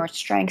engaging our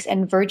strengths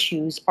and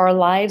virtues, our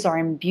lives are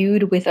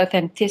imbued with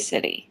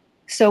authenticity."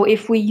 So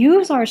if we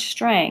use our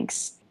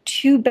strengths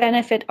to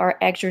benefit our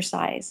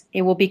exercise,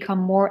 it will become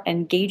more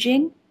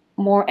engaging,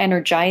 more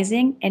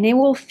energizing, and it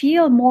will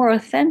feel more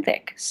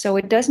authentic. So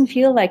it doesn't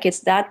feel like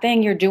it's that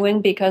thing you're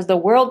doing because the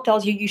world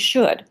tells you you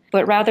should,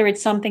 but rather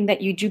it's something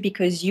that you do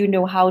because you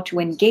know how to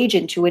engage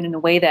into it in a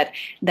way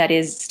that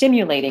is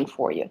stimulating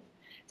for you.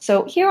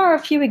 So here are a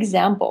few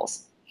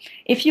examples.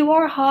 If you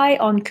are high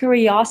on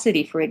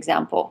curiosity, for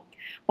example,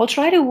 well,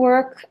 try to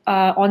work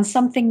on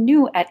something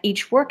new at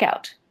each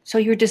workout. So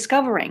you're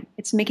discovering,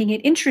 it's making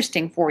it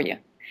interesting for you.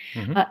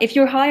 Mm-hmm. If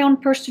you're high on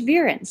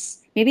perseverance,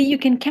 maybe you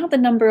can count the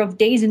number of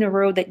days in a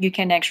row that you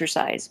can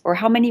exercise, or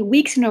how many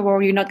weeks in a row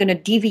you're not going to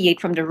deviate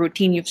from the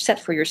routine you've set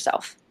for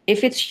yourself.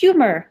 If it's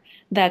humor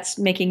that's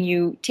making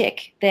you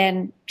tick,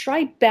 then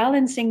try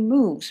balancing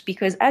moves,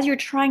 because as you're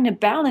trying to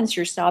balance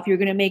yourself, you're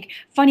going to make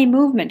funny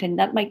movement, and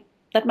that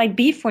might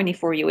be funny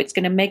for you. It's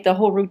going to make the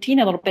whole routine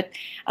a little bit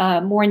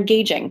more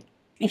engaging.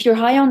 If you're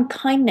high on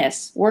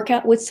kindness, work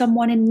out with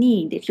someone in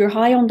need. If you're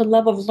high on the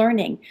love of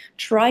learning,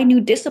 try new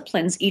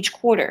disciplines each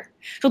quarter.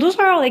 So those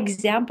are all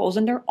examples,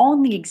 and they're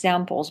only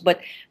examples, but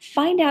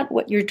find out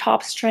what your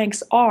top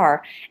strengths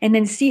are and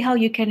then see how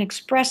you can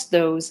express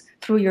those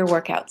through your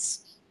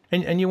workouts.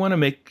 And you want to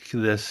make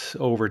this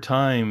over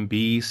time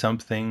be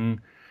something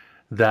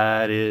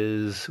that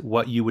is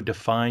what you would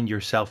define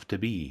yourself to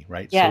be,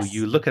 right? So Yes.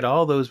 you look at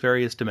all those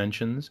various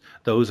dimensions.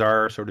 Those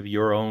are sort of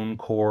your own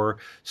core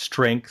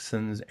strengths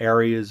and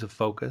areas of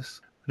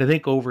focus. And I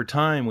think over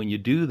time, when you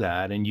do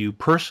that and you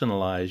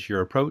personalize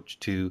your approach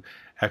to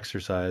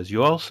exercise,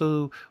 you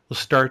also will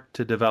start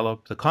to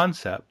develop the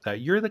concept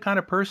that you're the kind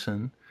of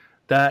person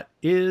that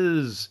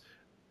is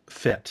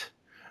fit,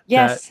 that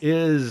Yes.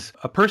 is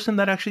a person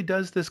that actually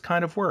does this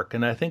kind of work.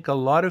 And I think a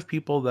lot of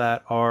people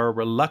that are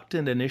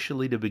reluctant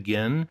initially to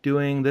begin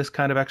doing this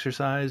kind of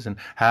exercise and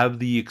have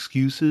the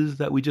excuses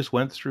that we just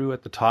went through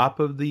at the top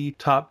of the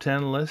top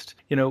 10 list,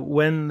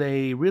 when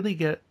they really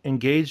get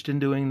engaged in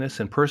doing this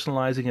and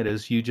personalizing it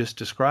as you just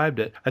described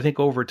it, I think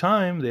over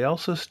time they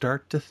also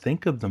start to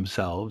think of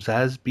themselves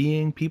as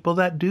being people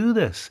that do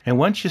this. And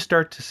once you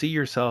start to see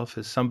yourself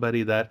as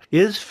somebody that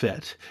is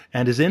fit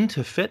and is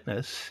into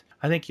fitness,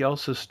 I think you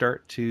also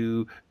start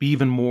to be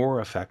even more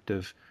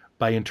effective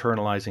by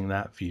internalizing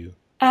that view.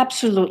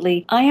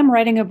 Absolutely. I am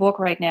writing a book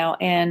right now,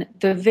 and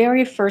the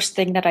very first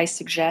thing that I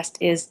suggest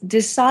is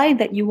decide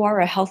that you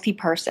are a healthy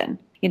person.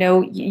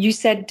 You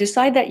said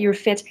decide that you're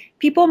fit.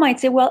 People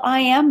might say, well, I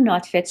am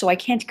not fit, so I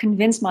can't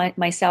convince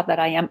myself that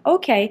I am.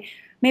 Okay,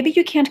 maybe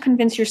you can't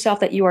convince yourself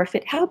that you are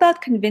fit. How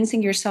about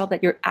convincing yourself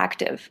that you're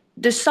active?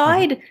 Mhm.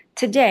 Decide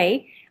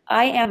today,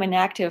 I am an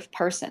active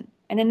person.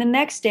 And then the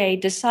next day,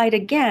 decide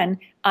again,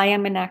 I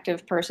am an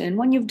active person. And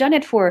when you've done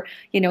it for,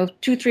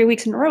 2, 3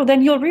 weeks in a row,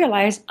 then you'll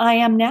realize I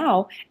am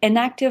now an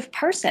active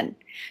person.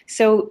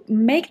 So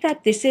make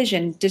that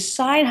decision,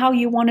 decide how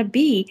you want to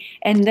be,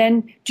 and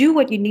then do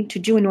what you need to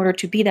do in order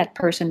to be that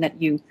person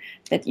that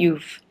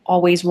you've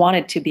always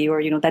wanted to be,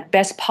 or that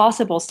best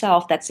possible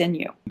self that's in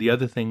you. The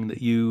other thing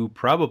that you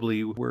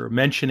probably were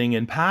mentioning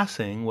in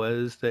passing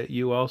was that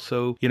you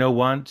also,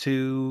 want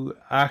to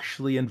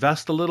actually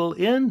invest a little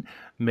in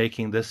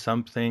making this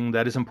something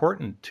that is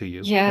important to you.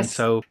 And Yes.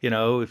 so,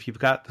 if you've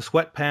got the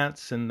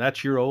sweatpants and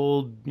that's your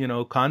old,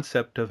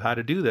 concept of how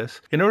to do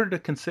this, in order to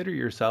consider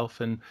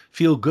yourself and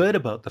feel good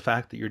about the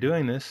fact that you're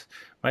doing this,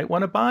 might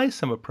want to buy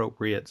some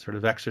appropriate sort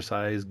of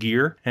exercise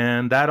gear.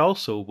 And that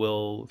also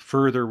will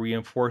further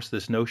reinforce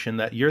this notion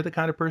that you're the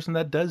kind of person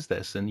that does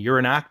this and you're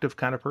an active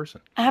kind of person.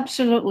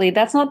 Absolutely.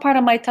 That's not part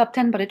of my top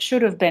 10, but it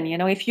should have been.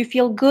 If you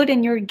feel good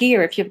in your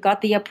gear, if you've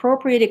got the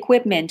appropriate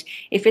equipment,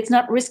 if it's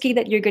not risky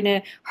that you're going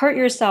to hurt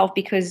yourself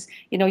because,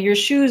 your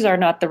shoes are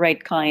not the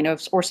right kind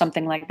of, or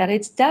something like that,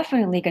 it's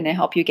definitely going to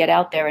help you get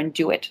out there and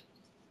do it.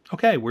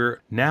 Okay, we're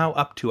now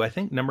up to, I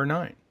think, number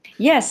 9.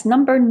 Yes,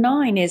 number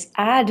 9 is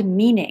add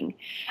meaning.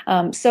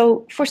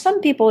 So for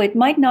some people, it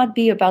might not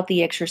be about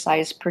the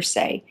exercise per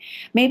se.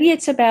 Maybe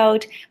it's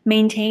about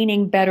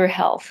maintaining better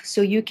health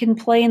so you can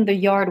play in the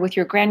yard with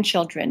your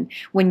grandchildren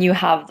when you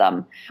have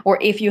them, or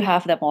if you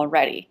have them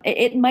already.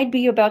 It might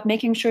be about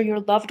making sure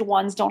your loved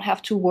ones don't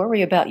have to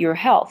worry about your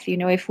health.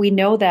 If we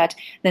know that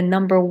the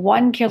number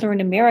one killer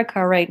in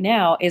America right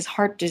now is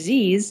heart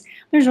disease,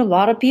 there's a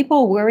lot of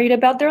people worried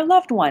about their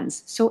loved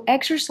ones. So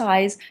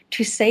exercise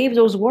to save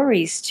those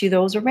worries to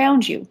those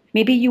around you.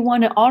 Maybe you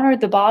want to honor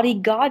the body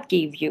God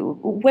gave you.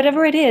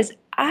 Whatever it is,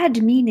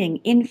 add meaning,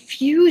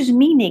 infuse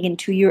meaning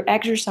into your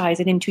exercise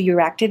and into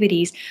your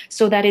activities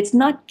so that it's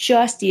not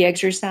just the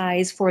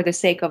exercise for the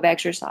sake of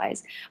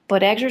exercise,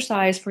 but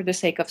exercise for the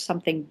sake of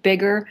something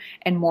bigger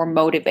and more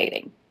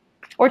motivating.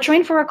 Or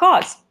train for a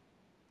cause.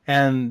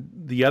 And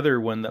the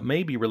other one that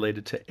may be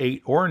related to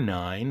 8 or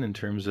 9 in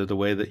terms of the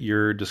way that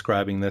you're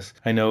describing this,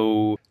 I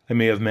know I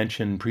may have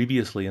mentioned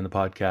previously in the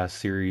podcast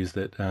series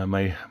that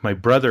my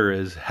brother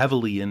is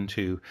heavily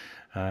into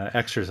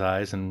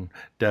exercise and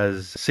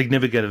does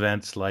significant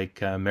events like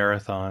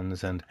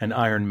marathons and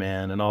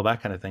Ironman and all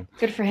that kind of thing.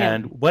 Good for him.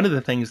 And one of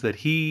the things that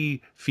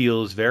he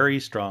feels very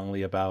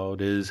strongly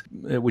about is,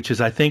 which is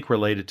I think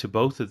related to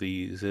both of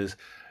these, is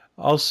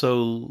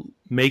also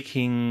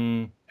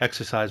making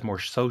exercise more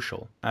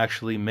social,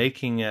 actually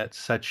making it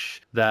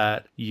such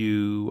that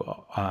you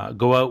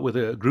go out with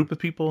a group of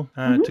people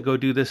to go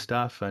do this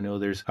stuff. I know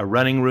there's a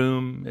running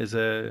room is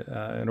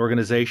an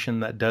organization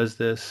that does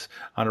this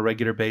on a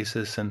regular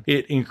basis, and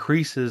it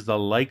increases the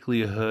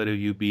likelihood of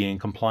you being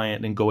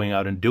compliant and going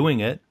out and doing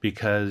it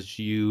because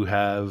you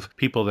have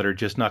people that are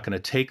just not going to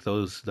take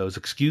those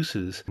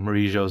excuses,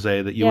 Marie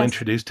Jose, that you Yes.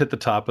 introduced at the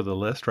top of the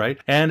list, right?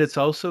 And it's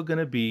also going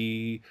to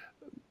be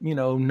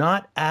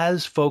not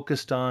as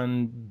focused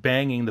on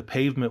banging the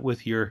pavement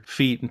with your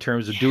feet in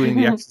terms of doing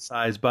the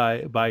exercise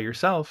by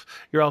yourself.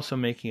 You're also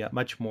making it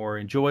much more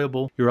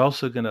enjoyable. You're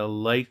also going to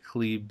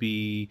likely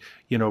be,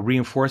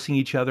 reinforcing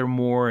each other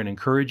more and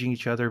encouraging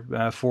each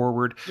other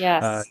forward.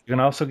 Yes. You can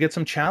also get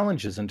some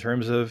challenges in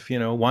terms of,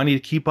 wanting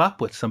to keep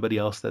up with somebody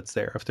else that's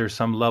there. If there's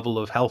some level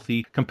of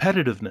healthy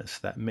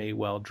competitiveness that may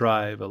well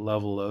drive a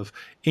level of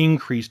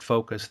increased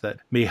focus that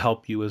may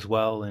help you as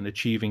well in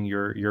achieving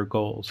your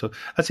goals. So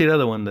that's the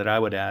other one that I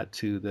would add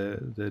to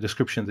the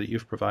description that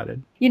you've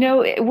provided.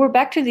 We're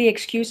back to the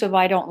excuse of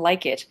I don't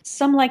like it.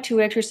 Some like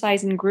to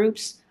exercise in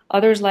groups.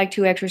 Others like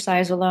to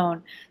exercise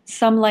alone.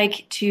 Some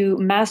like to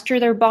master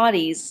their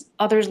bodies.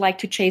 Others like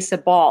to chase a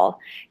ball.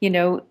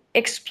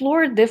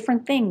 Explore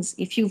different things.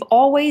 If you've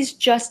always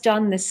just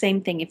done the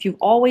same thing, if you've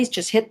always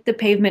just hit the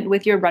pavement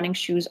with your running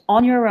shoes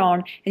on your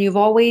own, and you've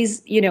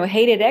always,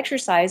 hated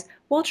exercise,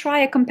 well, try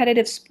a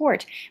competitive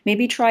sport.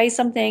 Maybe try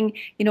something,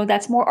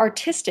 that's more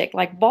artistic,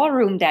 like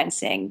ballroom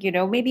dancing.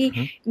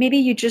 Maybe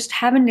you just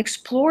haven't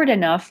explored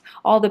enough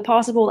all the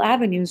possible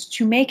avenues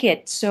to make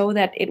it so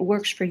that it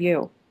works for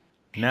you.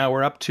 Now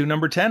we're up to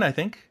number 10, I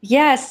think.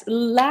 Yes,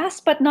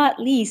 last but not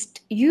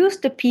least, use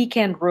the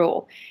peak-end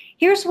rule.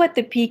 Here's what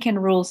the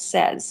peak-end rule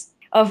says.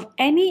 Of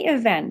any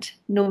event,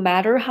 no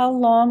matter how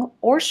long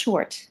or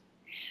short,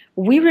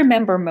 we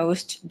remember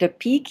most the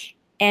peak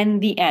and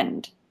the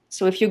end.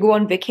 So if you go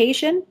on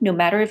vacation, no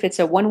matter if it's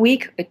a 1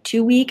 week, a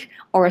 2 week,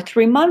 or a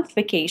 3 month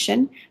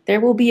vacation,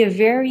 there will be a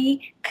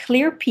very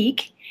clear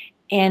peak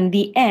and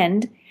the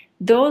end.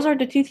 Those are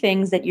the two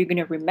things that you're going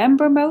to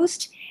remember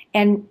most.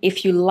 And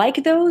if you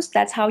like those,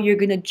 that's how you're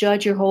going to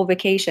judge your whole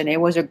vacation.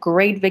 It was a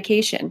great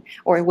vacation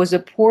or it was a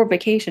poor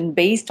vacation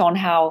based on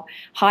how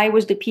high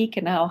was the peak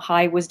and how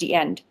high was the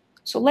end.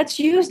 So let's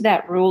use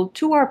that rule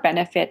to our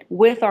benefit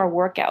with our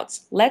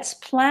workouts. Let's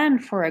plan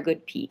for a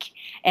good peak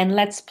and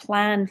let's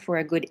plan for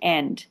a good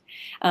end.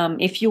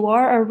 If you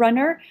are a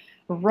runner,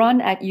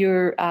 run at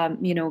your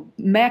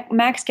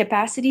max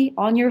capacity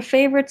on your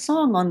favorite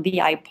song on the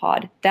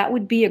iPod. That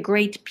would be a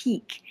great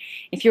peak.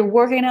 If you're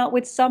working out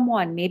with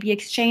someone, maybe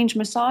exchange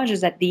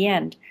massages at the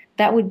end.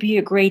 That would be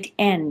a great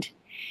end.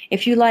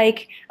 If you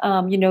like,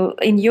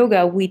 in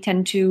yoga, we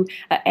tend to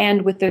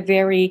end with a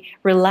very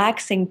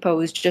relaxing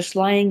pose, just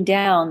lying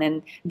down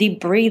and deep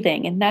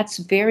breathing. And that's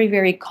very,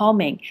 very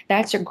calming.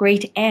 That's a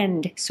great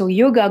end. So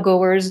yoga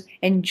goers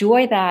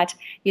enjoy that,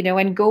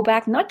 and go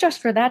back not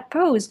just for that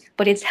pose,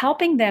 but it's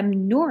helping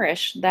them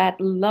nourish that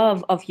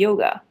love of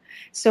yoga.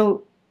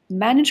 So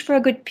manage for a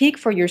good peak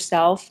for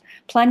yourself.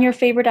 Plan your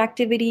favorite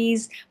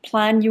activities,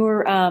 plan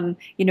your,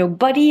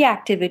 buddy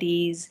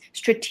activities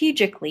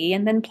strategically,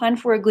 and then plan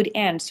for a good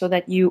end so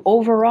that you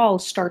overall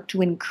start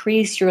to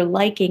increase your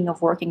liking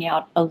of working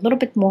out a little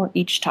bit more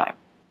each time.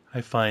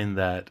 I find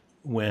that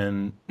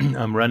when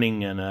I'm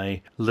running and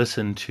I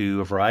listen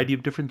to a variety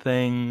of different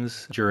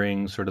things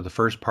during sort of the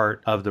first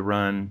part of the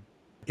run,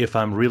 if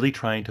I'm really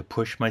trying to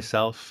push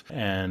myself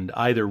and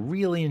either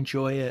really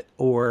enjoy it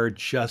or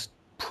just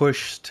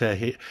push to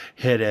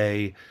hit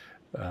a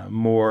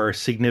more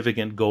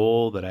significant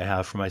goal that I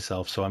have for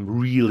myself. So I'm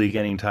really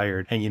getting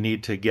tired and you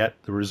need to get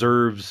the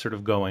reserves sort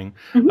of going.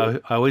 I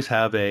always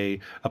have a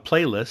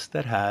playlist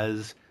that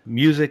has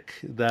music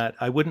that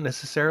I wouldn't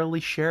necessarily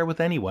share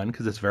with anyone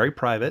because it's very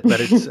private, but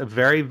it's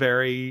very,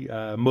 very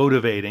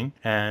motivating,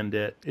 and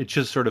it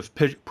just sort of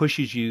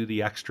pushes you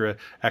the extra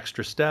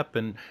step,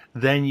 and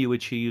then you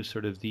achieve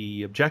sort of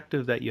the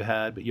objective that you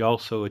had, but you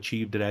also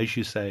achieved it, as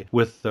you say,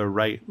 with the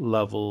right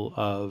level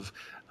of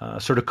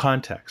sort of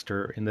context,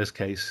 or in this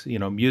case,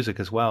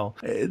 music as well.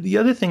 The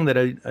other thing that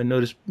I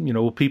noticed,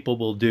 people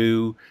will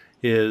do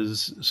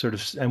is sort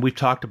of, and we've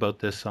talked about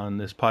this on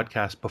this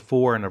podcast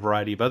before and a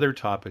variety of other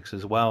topics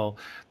as well,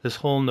 this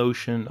whole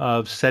notion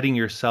of setting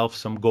yourself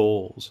some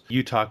goals.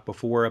 You talked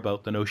before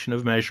about the notion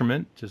of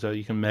measurement, so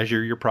you can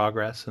measure your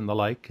progress and the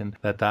like, and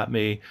that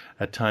may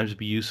at times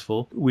be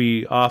useful.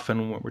 We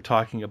often, when we're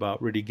talking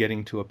about really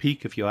getting to a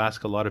peak, if you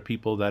ask a lot of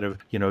people that have,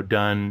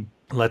 done,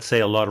 let's say,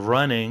 a lot of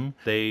running,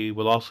 they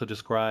will also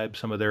describe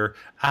some of their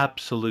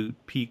absolute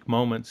peak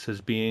moments as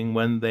being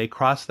when they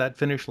crossed that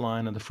finish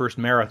line on the first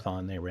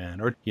marathon they ran,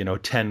 or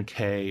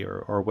 10K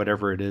or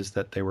whatever it is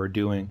that they were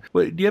doing.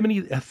 Do you have any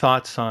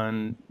thoughts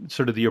on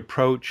sort of the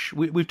approach?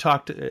 We've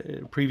talked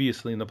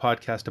previously in the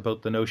podcast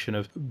about the notion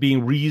of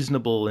being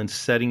reasonable in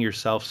setting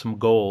yourself some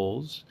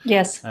goals.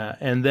 Yes.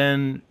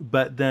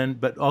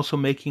 But also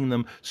making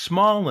them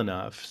small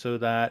enough so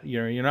that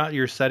you're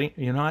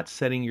not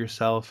setting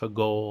yourself a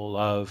goal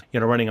of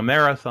running a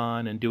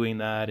marathon and doing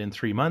that in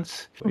 3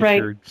 months. If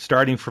you're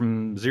starting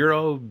from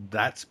zero,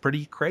 that's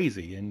pretty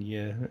crazy, and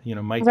you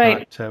might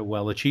not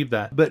well achieve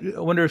that. But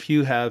I wonder if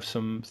you have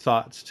some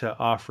thoughts to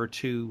offer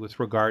too with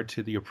regard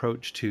to the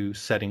approach to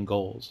setting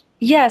goals.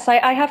 Yes,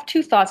 I have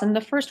two thoughts. And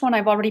the first one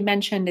I've already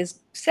mentioned is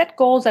set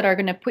goals that are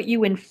going to put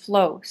you in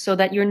flow so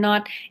that you're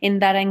not in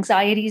that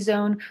anxiety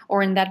zone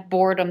or in that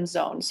boredom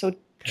zone. So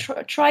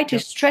try to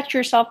stretch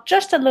yourself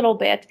just a little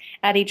bit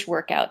at each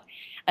workout.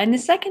 And the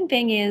second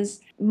thing is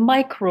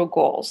micro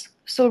goals.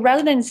 So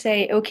rather than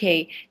say,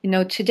 okay,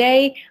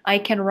 today I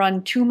can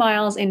run 2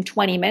 miles in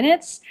 20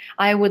 minutes,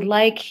 I would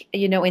like,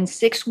 in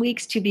 6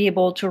 weeks to be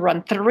able to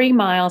run 3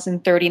 miles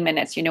in 30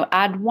 minutes,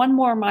 add 1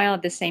 more mile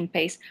at the same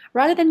pace.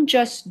 Rather than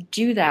just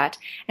do that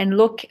and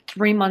look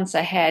 3 months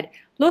ahead,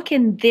 look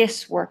in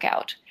this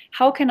workout.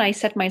 How can I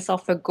set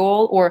myself a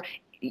goal or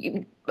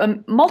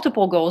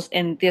multiple goals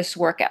in this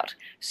workout?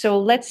 So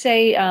let's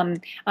say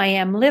I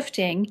am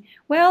lifting.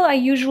 Well, I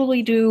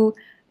usually do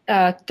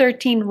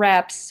 13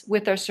 reps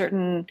with a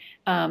certain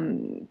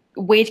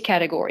weight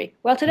category.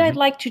 Well, today I'd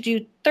like to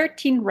do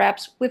 13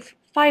 reps with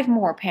 5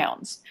 more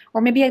pounds.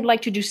 Or maybe I'd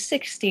like to do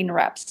 16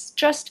 reps,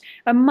 just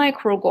a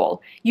micro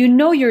goal. You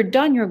know you're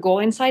done your goal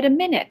inside a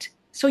minute.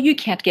 So you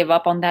can't give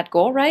up on that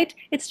goal, right?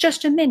 It's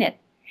just a minute.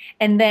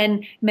 And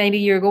then maybe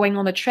you're going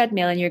on the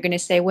treadmill and you're going to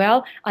say,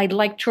 well, I'd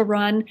like to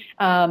run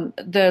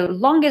the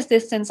longest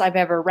distance I've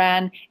ever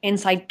ran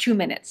inside 2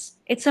 minutes.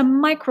 It's a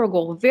micro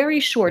goal, very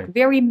short,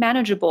 very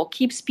manageable,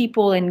 keeps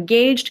people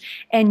engaged,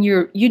 and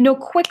you know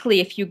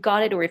quickly if you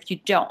got it or if you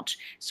don't,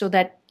 so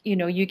that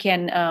you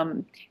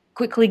can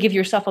quickly give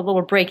yourself a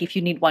little break if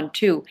you need one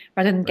too,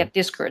 rather than get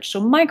discouraged. So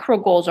micro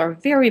goals are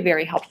very,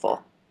 very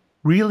helpful.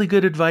 Really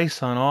good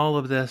advice on all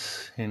of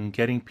this in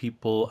getting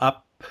people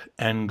up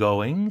and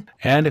going.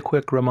 And a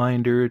quick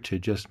reminder to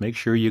just make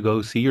sure you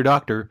go see your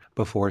doctor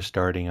before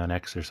starting an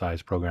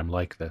exercise program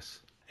like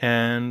this.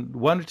 And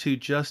wanted to,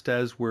 just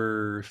as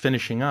we're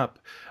finishing up,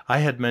 I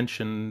had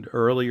mentioned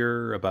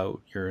earlier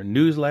about your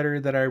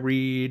newsletter that I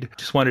read.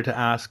 Just wanted to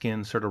ask,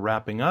 in sort of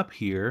wrapping up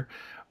here,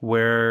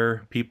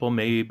 where people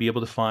may be able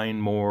to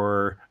find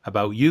more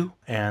about you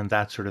and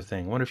that sort of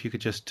thing. I wonder if you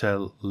could just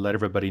let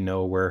everybody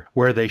know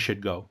where they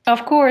should go.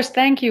 Of course.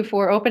 Thank you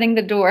for opening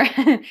the door.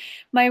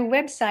 My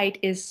website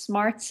is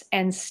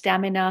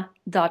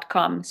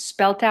smartsandstamina.com,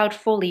 spelled out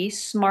fully,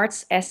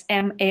 smarts,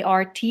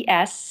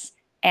 SMARTS,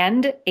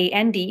 and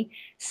AND,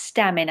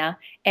 stamina,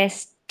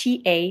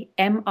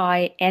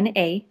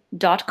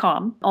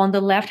 STAMINA.com. On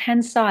the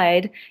left-hand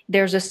side,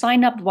 there's a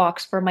sign-up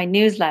box for my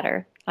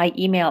newsletter. I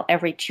email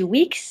every 2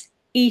 weeks.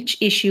 Each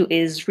issue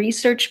is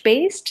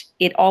research-based.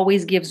 It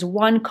always gives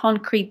one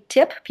concrete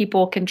tip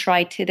people can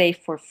try today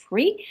for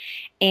free,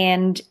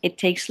 and it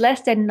takes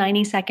less than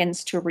 90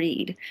 seconds to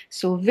read.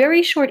 So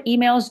very short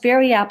emails,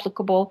 very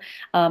applicable.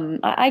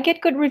 I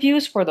get good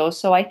reviews for those,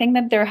 so I think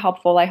that they're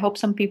helpful. I hope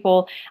some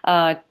people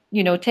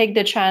take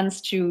the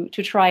chance to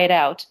try it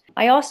out.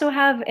 I also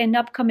have an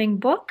upcoming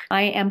book.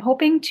 I am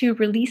hoping to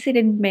release it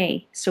in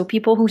May. So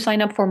people who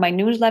sign up for my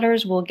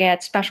newsletters will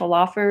get special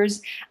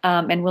offers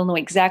and will know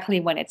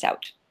exactly when it's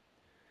out.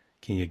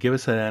 Can you give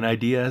us an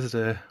idea as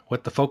to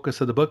what the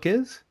focus of the book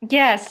is?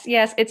 Yes.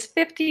 It's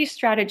 50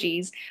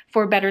 strategies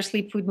for better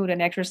sleep, food, mood,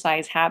 and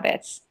exercise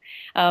habits.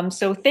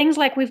 So things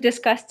like we've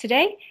discussed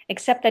today,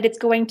 except that it's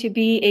going to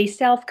be a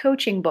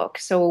self-coaching book.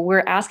 So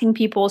we're asking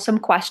people some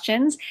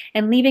questions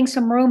and leaving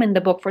some room in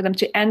the book for them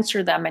to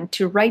answer them and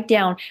to write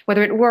down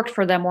whether it worked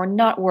for them or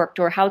not worked,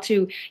 or how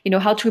to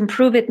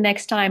improve it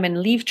next time,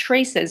 and leave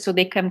traces so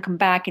they can come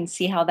back and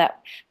see how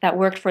that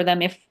worked for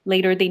them if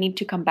later they need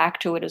to come back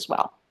to it as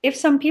well. If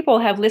some people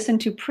have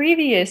listened to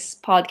previous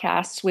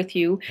podcasts with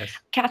you, yes.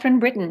 Catherine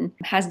Britton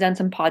has done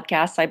some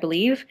podcasts, I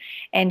believe,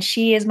 and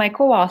she is my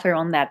co-author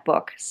on that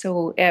book.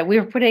 So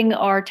we're putting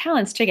our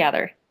talents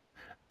together.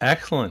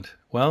 Excellent.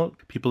 Well,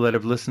 people that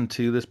have listened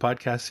to this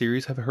podcast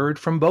series have heard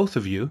from both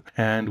of you,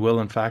 and will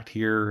in fact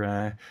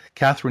hear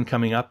Catherine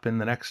coming up in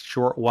the next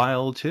short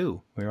while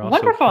too. We're also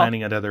Wonderful.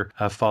 Planning another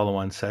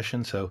follow-on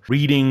session. So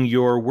reading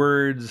your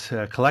words,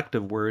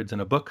 collective words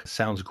in a book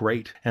sounds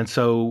great. And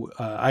so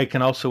I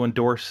can also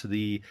endorse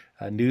the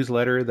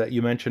newsletter that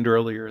you mentioned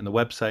earlier and the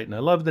website. And I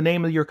love the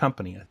name of your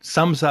company. It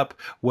sums up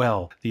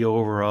well the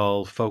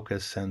overall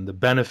focus and the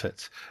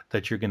benefits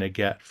that you're going to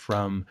get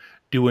from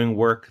doing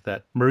work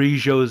that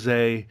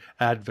Marie-Josée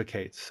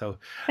advocates. So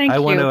I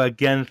want to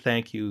again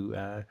thank you,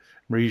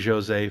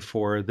 Marie-Josée,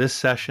 for this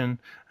session.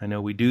 I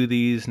know we do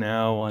these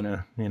now on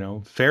a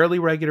fairly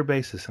regular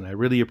basis, and I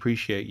really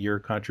appreciate your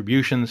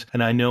contributions,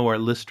 and I know our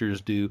listeners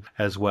do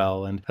as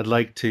well. And I'd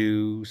like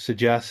to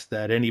suggest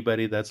that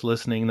anybody that's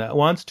listening that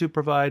wants to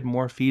provide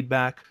more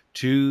feedback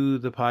to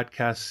the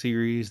podcast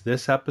series,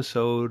 this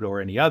episode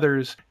or any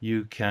others,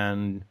 you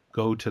can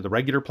go to the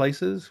regular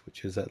places,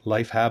 which is at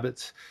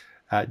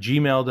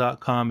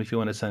lifehabits@gmail.com. If you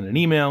want to send an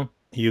email,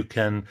 you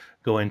can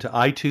go into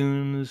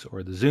iTunes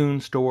or the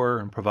Zune store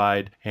and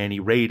provide any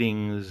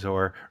ratings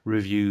or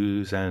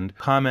reviews and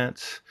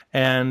comments.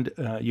 And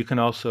you can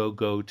also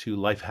go to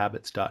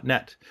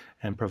lifehabits.net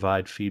and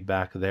provide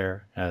feedback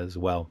there as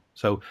well.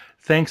 So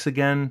thanks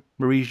again,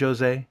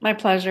 Marie-Josée. My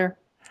pleasure.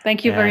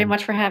 Thank you very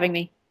much for having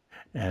me.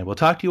 And we'll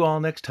talk to you all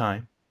next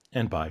time,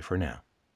 and bye for now.